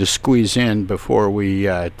wanted to squeeze in before we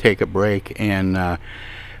take a break and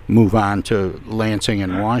move on to Lansing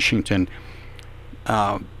and Washington.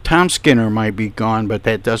 Tom Skinner might be gone, but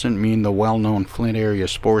that doesn't mean the well-known Flint area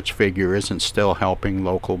sports figure isn't still helping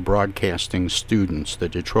local broadcasting students. The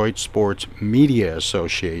Detroit Sports Media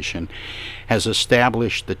Association has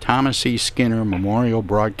established the Thomas E. Skinner Memorial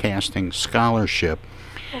Broadcasting Scholarship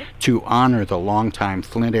to honor the longtime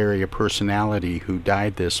Flint area personality who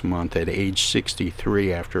died this month at age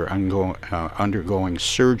 63 after undergoing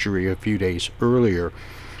surgery a few days earlier.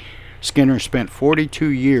 Skinner spent 42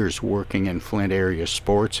 years working in Flint area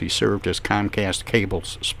sports. He served as Comcast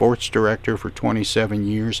Cable's sports director for 27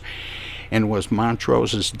 years. and was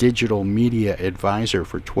Montrose's digital media advisor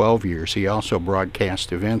for 12 years. He also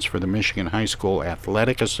broadcast events for the Michigan High School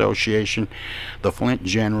Athletic Association, the Flint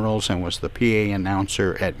Generals, and was the PA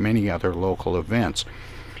announcer at many other local events.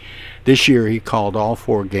 This year he called all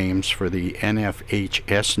 4 games for the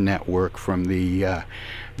NFHS network from the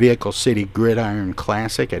Vehicle City Gridiron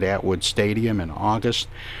Classic at Atwood Stadium in August.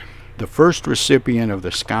 The first recipient of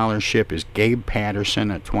the scholarship is Gabe Patterson,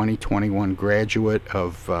 a 2021 graduate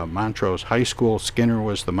of Montrose High School. Skinner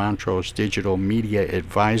was the Montrose digital media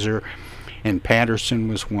advisor, and Patterson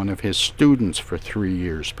was one of his students for 3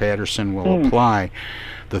 years. Patterson will apply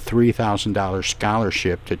the $3,000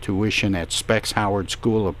 scholarship to tuition at Specs Howard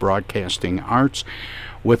School of Broadcasting Arts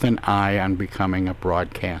with an eye on becoming a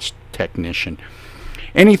broadcast technician.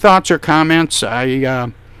 Any thoughts or comments?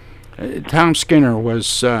 Tom Skinner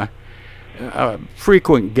was a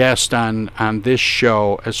frequent guest on this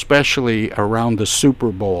show, especially around the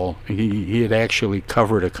Super Bowl. He had actually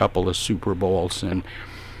covered a couple of Super Bowls, and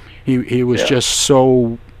he was just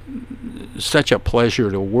such a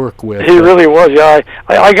pleasure to work with. He really was. Yeah,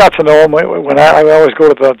 I got to know him when I always go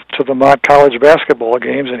to the Mott College basketball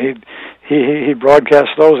games, and he broadcast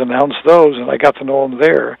those, announced those, and I got to know him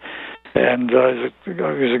there. And he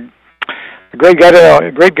was a great guy to know, and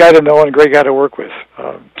a great guy to work with.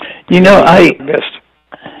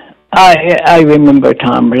 I remember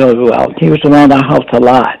Tom really well. He was around our house a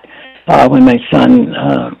lot. When my son,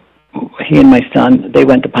 he and my son, they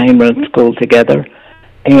went to Pine Run School together,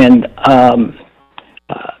 and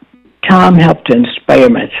Tom helped to inspire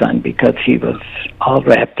my son because he was all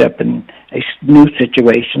wrapped up in a new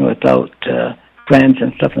situation without friends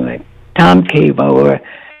and stuff like that. Tom came over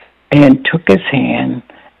and took his hand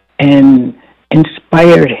and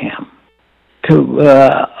inspired him to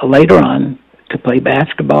later on to play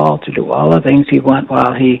basketball, to do all the things he wanted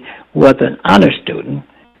while he was an honor student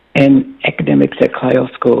in academics at Clio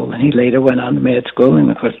School. And he later went on to med school, and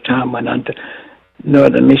of course Tom went on to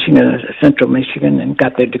Northern Michigan, Central Michigan, and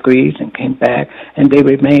got their degrees and came back, and they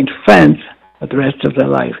remained friends for the rest of their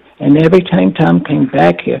life. And every time Tom came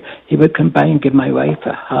back here, he would come by and give my wife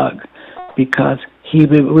a hug because she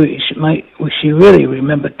really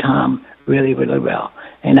remembered Tom really, really well.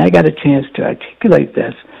 And I got a chance to articulate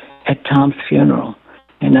this at Tom's funeral.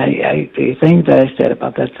 And the things that I said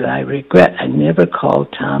about that I regret, I never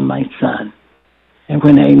called Tom my son. And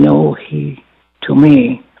when I know he, to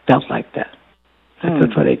me, felt like that.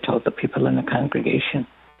 That's what I told the people in the congregation.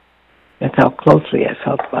 That's how closely I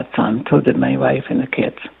felt about Tom. So did my wife and the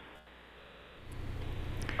kids.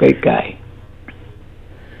 Great guy.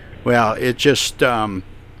 Well, it just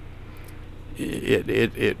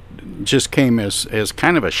it just came as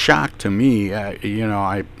kind of a shock to me.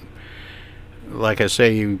 Like I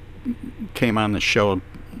say, he came on the show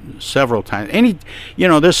several times.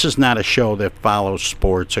 This is not a show that follows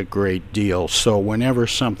sports a great deal. So whenever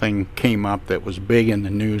something came up that was big in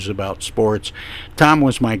the news about sports, Tom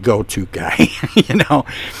was my go-to guy. He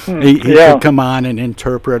could come on and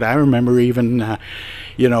interpret. I remember even,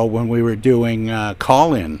 when we were doing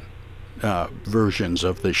call-in versions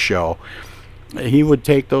of the show, he would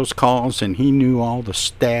take those calls, and he knew all the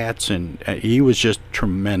stats, and he was just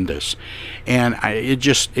tremendous. And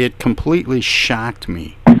it completely shocked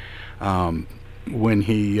me when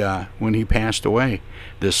he passed away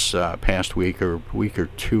this past week or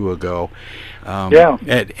two ago.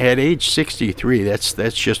 At age 63, that's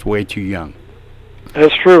just way too young.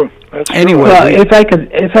 That's true. Anyway, well, if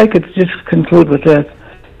I could just conclude with this,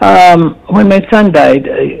 when my son died,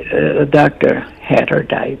 Dr. Hatter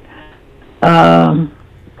died.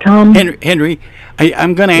 Tom? Henry,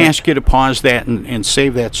 I'm going to ask you to pause that and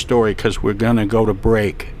save that story because we're going to go to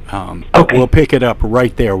break. Okay. We'll pick it up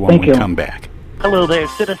right there when we come back. Hello there,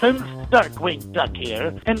 citizens. Darkwing Duck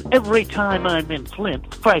here, and every time I'm in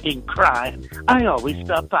Flint fighting crime, I always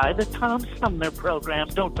stop by the Tom Sumner program.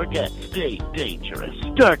 Don't forget, stay dangerous.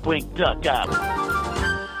 Darkwing Duck out.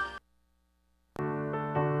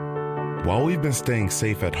 While we've been staying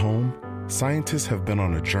safe at home, scientists have been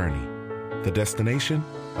on a journey. The destination?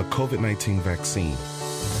 A COVID-19 vaccine.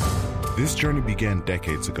 This journey began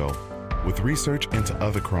decades ago with research into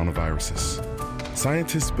other coronaviruses.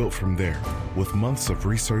 Scientists built from there with months of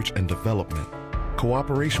research and development,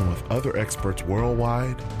 cooperation with other experts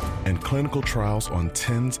worldwide, and clinical trials on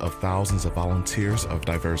tens of thousands of volunteers of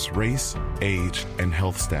diverse race, age, and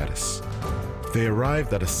health status. They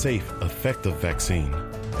arrived at a safe, effective vaccine,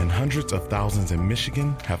 and hundreds of thousands in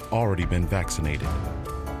Michigan have already been vaccinated.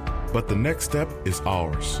 But the next step is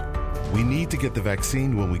ours. We need to get the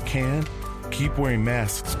vaccine when we can, keep wearing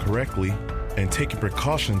masks correctly, and taking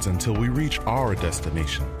precautions until we reach our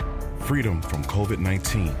destination, freedom from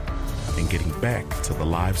COVID-19. and getting back to the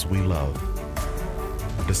lives we love.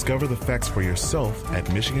 Discover the facts for yourself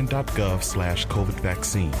at michigan.gov/COVID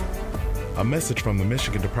vaccine. A message from the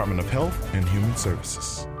Michigan Department of Health and Human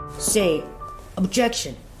Services. Say,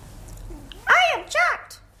 objection. I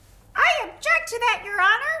object. I object to that, Your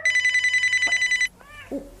Honor.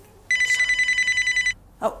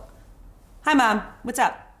 Oh, hi, Mom. What's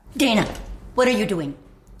up? Dana, what are you doing?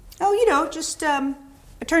 Oh, just,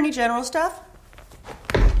 Attorney General stuff.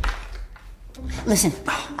 Listen,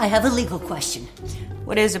 I have a legal question.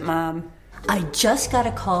 What is it, Mom? I just got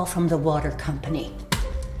a call from the water company.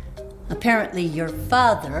 Apparently your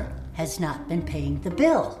father has not been paying the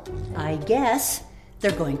bill. I guess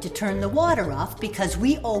they're going to turn the water off because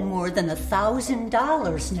we owe more than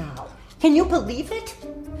 $1,000 now. Can you believe it?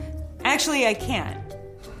 Actually, I can't.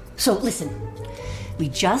 So listen, we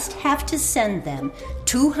just have to send them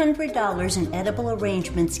 $200 in Edible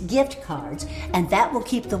Arrangements gift cards, and that will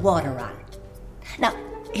keep the water on. Now,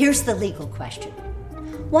 here's the legal question.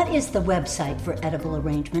 What is the website for Edible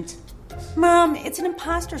Arrangements? Mom, it's an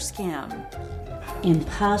imposter scam.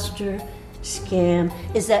 Imposter scam.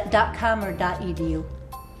 Is that .com or .edu?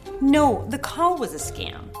 No, the call was a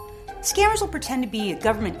scam. Scammers will pretend to be a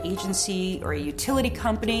government agency or a utility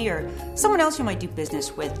company or someone else you might do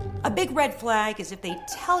business with. A big red flag is if they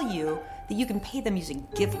tell you that you can pay them using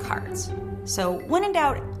gift cards. So when in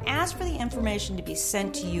doubt, ask for the information to be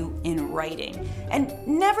sent to you in writing. And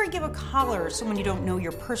never give a caller or someone you don't know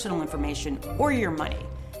your personal information or your money.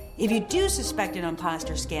 If you do suspect an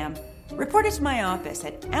imposter scam, report it to my office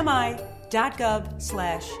at mi.gov/AG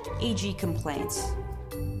complaints.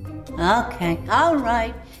 Okay, all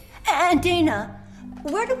right. And Dana,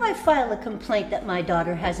 where do I file a complaint that my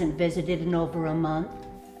daughter hasn't visited in over a month?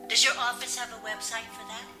 Does your office have a website for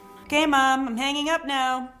that? Okay, Mom, I'm hanging up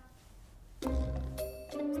now.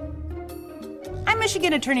 I'm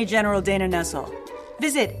Michigan Attorney General Dana Nessel.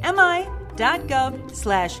 Visit mi.gov/AG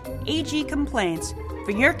complaints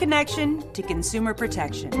for your connection to consumer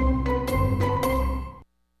protection.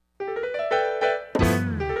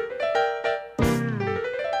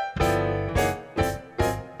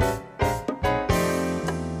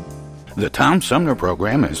 The Tom Sumner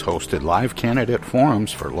Program has hosted live candidate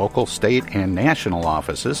forums for local, state, and national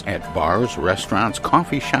offices at bars, restaurants,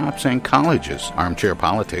 coffee shops, and colleges. Armchair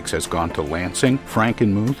Politics has gone to Lansing,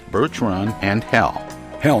 Frankenmuth, Birch Run, and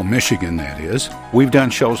Hell, Michigan, that is. We've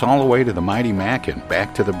done shows all the way to the Mighty Mac and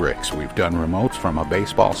back to the Bricks. We've done remotes from a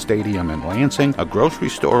baseball stadium in Lansing, a grocery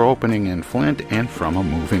store opening in Flint, and from a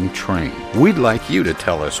moving train. We'd like you to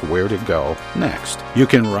tell us where to go next. You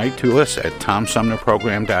can write to us at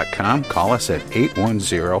TomSumnerProgram.com, call us at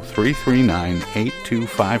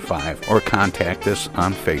 810-339-8255, or contact us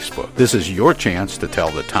on Facebook. This is your chance to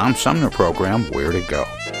tell the Tom Sumner Program where to go.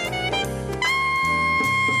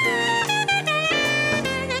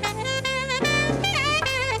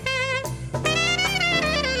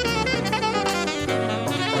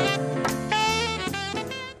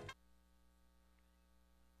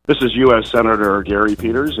 This is U.S. Senator Gary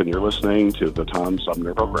Peters, and you're listening to the Tom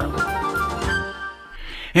Sumner Program.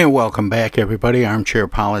 And welcome back, everybody. Armchair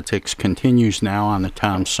Politics continues now on the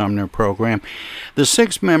Tom Sumner Program. The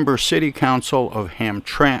 6-member City Council of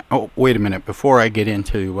Hamtramck. Oh, wait a minute! Before I get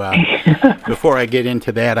into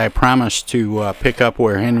that, I promised to pick up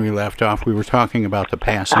where Henry left off. We were talking about the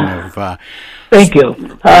passing of. Thank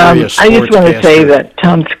you. I just want to say that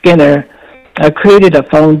Tom Skinner created a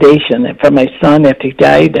foundation for my son after he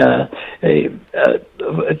died to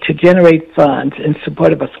generate funds in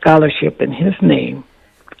support of a scholarship in his name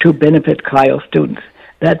to benefit Clio students.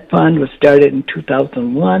 That fund was started in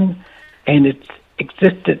 2001, and it's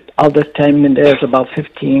existed all this time, and there's about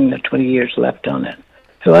 15 or 20 years left on it.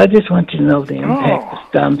 So I just want you to know the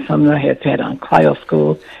impact that Tom Sumner has had on Clio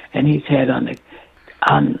School, and he's had on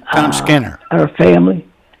Tom Skinner, our family,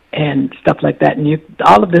 and stuff like that. And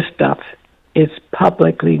all of this stuff is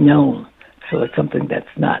publicly known, so it's something that's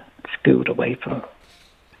not skewed away from.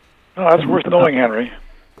 Oh, that's worth knowing, Henry.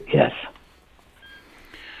 Yes.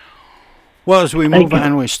 Well, as we move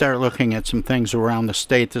on, we start looking at some things around the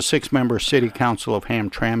state. The 6-member City Council of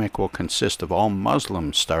Hamtramck will consist of all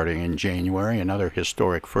Muslims starting in January, another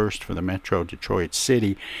historic first for the Metro Detroit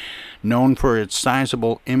city. Known for its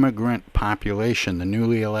sizable immigrant population, the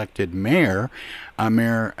newly elected mayor,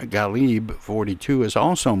 Amir Ghalib, 42, is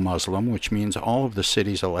also Muslim, which means all of the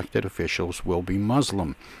city's elected officials will be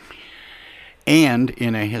Muslim. And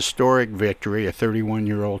in a historic victory, a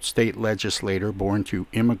 31-year-old state legislator born to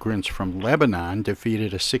immigrants from Lebanon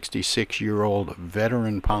defeated a 66-year-old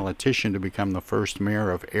veteran politician to become the first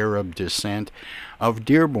mayor of Arab descent of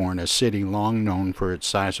Dearborn, a city long known for its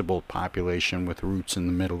sizable population with roots in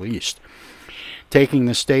the Middle East. Taking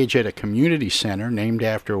the stage at a community center named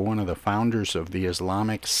after one of the founders of the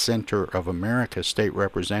Islamic Center of America, State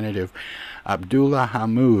Representative Abdullah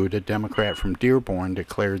Hammoud, a Democrat from Dearborn,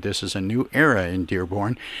 declared this is a new era in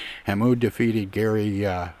Dearborn. Hammoud defeated Gary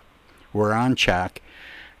Woronchak,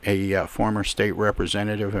 a former state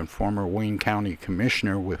representative and former Wayne County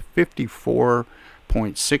commissioner, with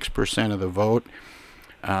 54.6% of the vote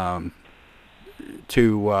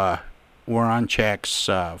to Woronchak's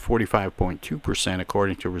 45.2%,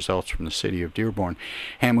 according to results from the city of Dearborn.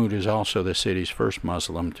 Hammoud is also the city's first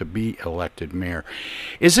Muslim to be elected mayor.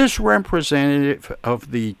 Is this representative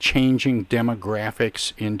of the changing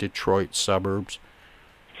demographics in Detroit suburbs?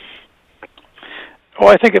 Oh,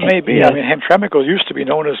 I think it may be. I mean, Hamtramck used to be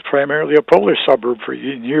known as primarily a Polish suburb for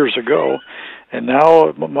years ago, and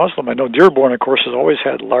now Muslim. I know Dearborn, of course, has always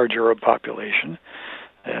had a large Arab population,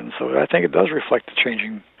 and so I think it does reflect the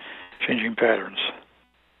changing patterns.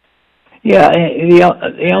 Yeah,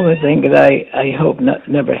 the only thing that I hope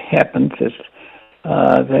never happens is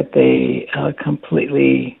that they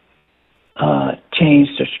completely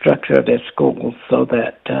change the structure of their schools so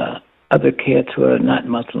that other kids who are not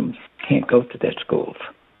Muslims can't go to their schools.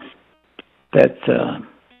 That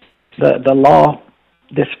the law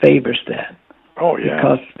disfavors that. Oh, yeah.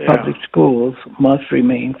 Because public schools must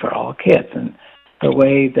remain for all kids, and the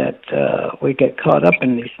way that we get caught up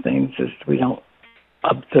in these things is we don't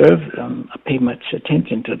observe them, pay much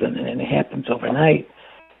attention to them, and it happens overnight,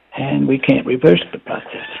 and we can't reverse the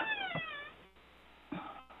process.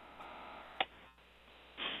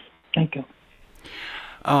 Thank you.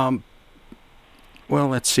 Well,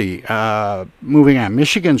 let's see. Moving on.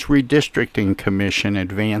 Michigan's Redistricting Commission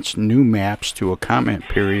advanced new maps to a comment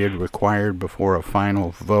period required before a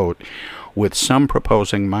final vote, with some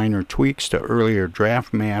proposing minor tweaks to earlier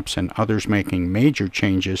draft maps and others making major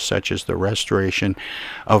changes, such as the restoration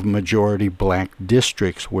of majority black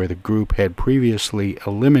districts where the group had previously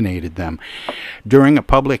eliminated them. During a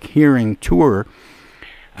public hearing tour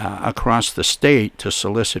across the state to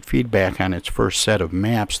solicit feedback on its first set of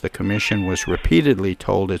maps, the commission was repeatedly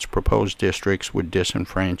told its proposed districts would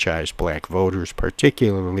disenfranchise black voters,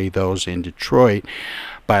 particularly those in Detroit,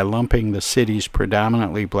 by lumping the city's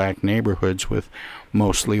predominantly black neighborhoods with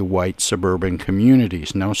mostly white suburban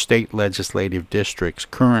communities. No state legislative districts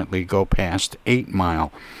currently go past 8 Mile.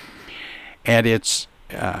 At its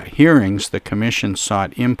hearings, the commission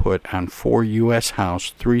sought input on 4 U.S.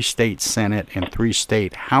 House, 3 state Senate, and 3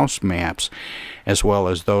 state House maps, as well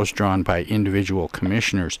as those drawn by individual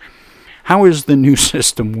commissioners. How is the new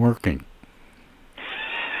system working?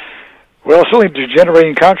 Well, it's certainly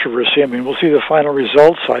generating controversy. I mean, we'll see the final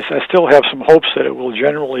results. I still have some hopes that it will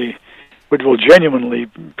genuinely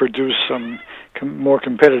produce some more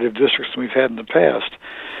competitive districts than we've had in the past.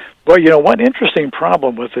 But, one interesting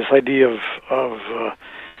problem with this idea of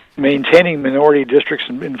maintaining minority districts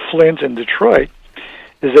in Flint and Detroit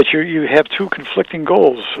is that you have two conflicting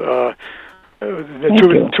goals, two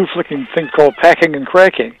conflicting things called packing and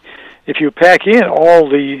cracking. If you pack in all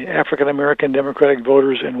the African-American Democratic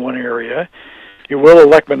voters in one area, you will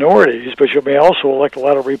elect minorities, but you may also elect a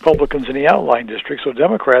lot of Republicans in the outlying districts, so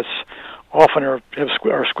Democrats often are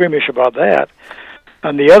squeamish about that.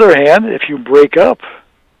 On the other hand, if you break up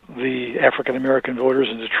the African-American voters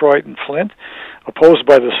in Detroit and Flint, opposed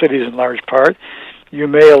by the cities in large part, you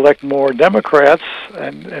may elect more Democrats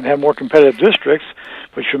and have more competitive districts,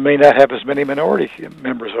 but you may not have as many minority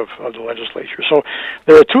members of the legislature. So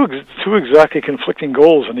there are two exactly conflicting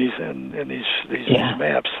goals in these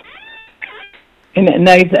maps. And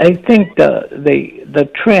I think the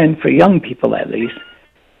trend for young people, at least,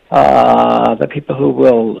 the people who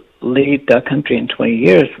will lead the country in 20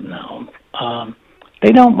 years from now,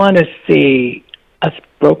 they don't want to see us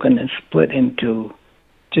broken and split into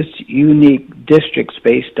just unique districts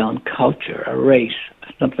based on culture or race, or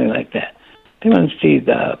something like that. They want to see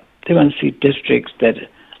districts that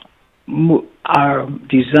are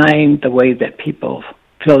designed the way that people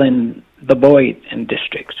fill in the void in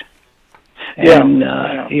districts. And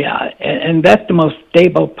and that's the most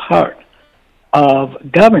stable part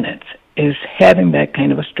of governance, is having that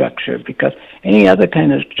kind of a structure, because any other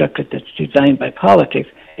kind of structure that's designed by politics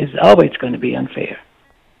is always going to be unfair.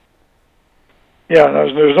 Yeah,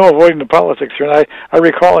 there's no avoiding the politics here. And I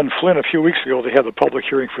recall in Flint a few weeks ago they had the public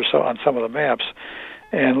hearing on some of the maps,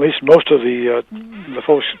 and at least most of the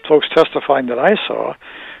folks testifying that I saw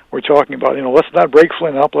we're talking about, let's not break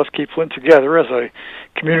Flint up. Let's keep Flint together as a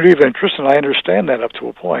community of interest, and I understand that up to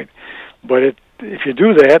a point. But if you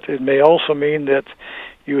do that, it may also mean that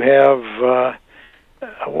you have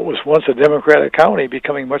what was once a Democratic county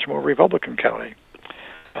becoming much more Republican county,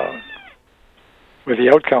 with the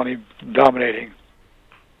out county dominating.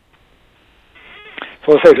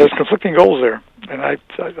 So I say there's conflicting goals there, and I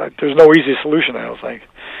there's no easy solution, I don't think.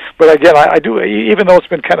 But again, I do, even though it's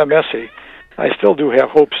been kind of messy, I still do have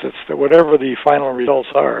hopes that whatever the final results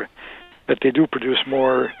are, that they do produce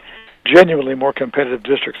genuinely more competitive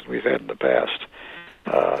districts than we've had in the past.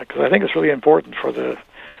 Because I think it's really important for the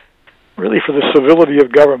civility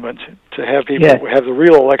of government to have people have the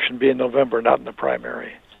real election be in November, not in the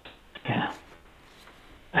primary. Yeah,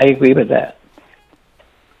 I agree with that.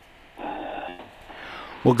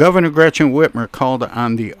 Well, Governor Gretchen Whitmer called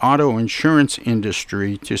on the auto insurance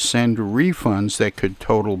industry to send refunds that could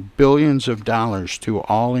total billions of dollars to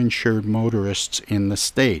all insured motorists in the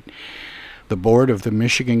state. The board of the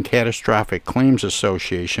Michigan Catastrophic Claims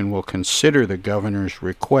Association will consider the governor's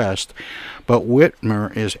request, but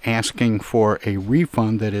Whitmer is asking for a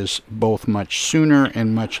refund that is both much sooner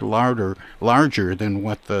and much larger than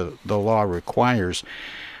what the law requires,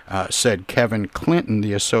 said Kevin Clinton,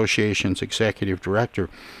 the association's executive director.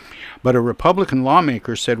 But a Republican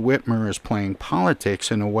lawmaker said Whitmer is playing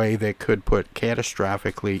politics in a way that could put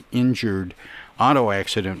catastrophically injured auto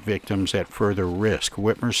accident victims at further risk.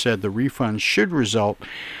 Whitmer said the refund should result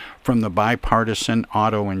from the bipartisan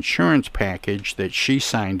auto insurance package that she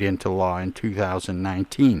signed into law in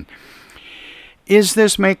 2019. Is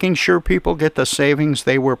this making sure people get the savings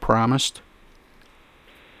they were promised?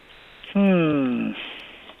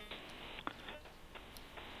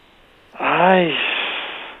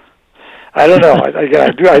 I don't know. I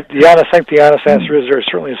think the honest answer is there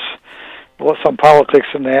certainly is some politics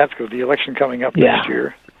in that with the election coming up next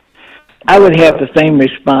year. I would have the same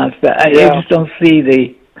response. That I just don't see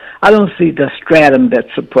the stratum that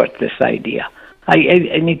supports this idea. I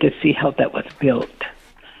need to see how that was built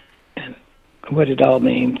and what it all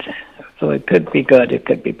means. So it could be good, it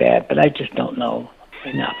could be bad, but I just don't know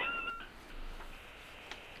enough.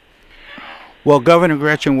 Well, Governor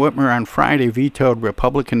Gretchen Whitmer on Friday vetoed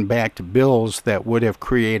Republican-backed bills that would have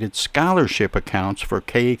created scholarship accounts for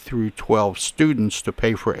K-12 students to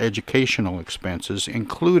pay for educational expenses,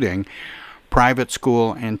 including private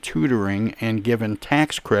school and tutoring, and given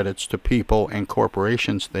tax credits to people and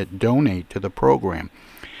corporations that donate to the program.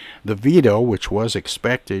 The veto, which was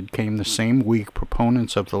expected, came the same week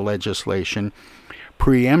proponents of the legislation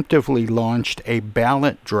preemptively launched a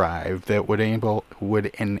ballot drive that would enable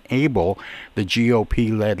the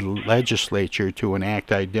GOP-led legislature to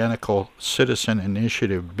enact identical citizen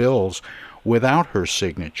initiative bills without her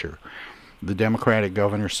signature. The Democratic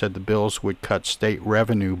governor said the bills would cut state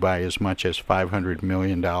revenue by as much as $500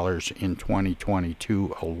 million in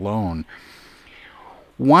 2022 alone.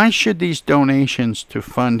 Why should these donations to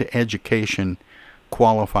fund education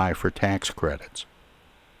qualify for tax credits?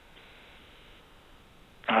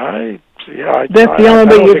 That's the only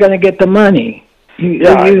way you're going to get the money. You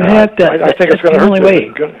have to. I think it's going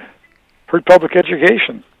to hurt public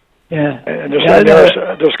education. Yeah. And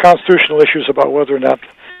there's constitutional issues about whether or not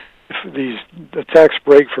the tax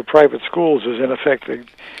break for private schools is in effect the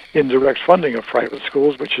indirect funding of private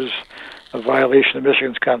schools, which is a violation of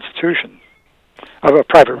Michigan's Constitution of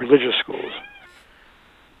private religious schools.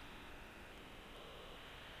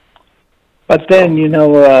 But then,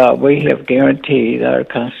 we have guaranteed our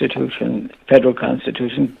Constitution, federal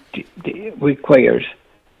Constitution, requires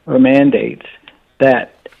or mandates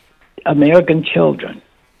that American children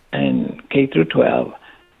in K through 12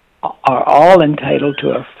 are all entitled to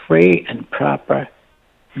a free and proper,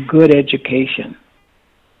 good education.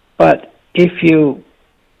 But if you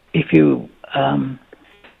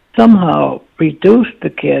somehow reduce the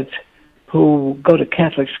kids who go to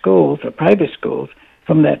Catholic schools or private schools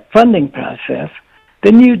from that funding process,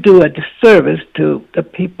 then you do a disservice to the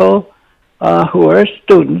people who are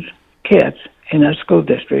students, kids in our school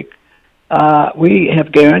district. We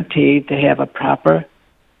have guaranteed to have a proper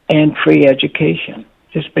and free education,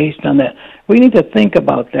 just based on that. We need to think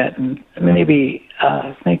about that and maybe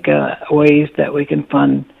think ways that we can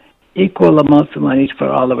fund equal amounts of money for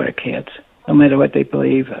all of our kids, no matter what they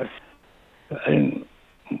believe or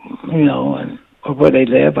where they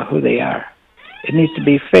live or who they are. It needs to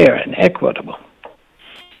be fair and equitable.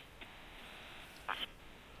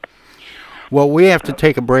 Well, we have to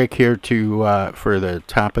take a break here for the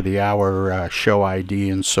top of the hour show ID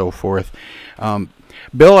and so forth.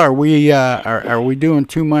 Bill, are we doing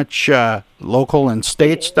too much local and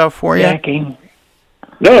state stuff for you? Jacking.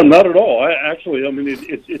 No, not at all.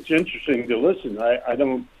 It's interesting to listen. I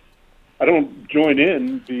don't join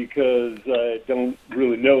in because I don't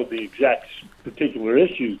really know the exact particular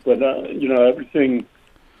issues, but everything.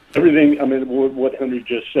 I mean, what Henry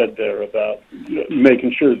just said there about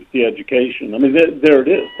making sure that the education. I mean, there it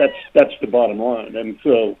is. That's the bottom line. And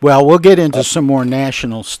so, well, we'll get into some more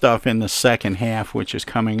national stuff in the second half, which is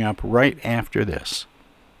coming up right after this.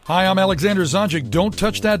 Hi, I'm Alexander Zonjic. Don't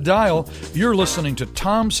touch that dial. You're listening to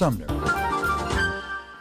Tom Sumner.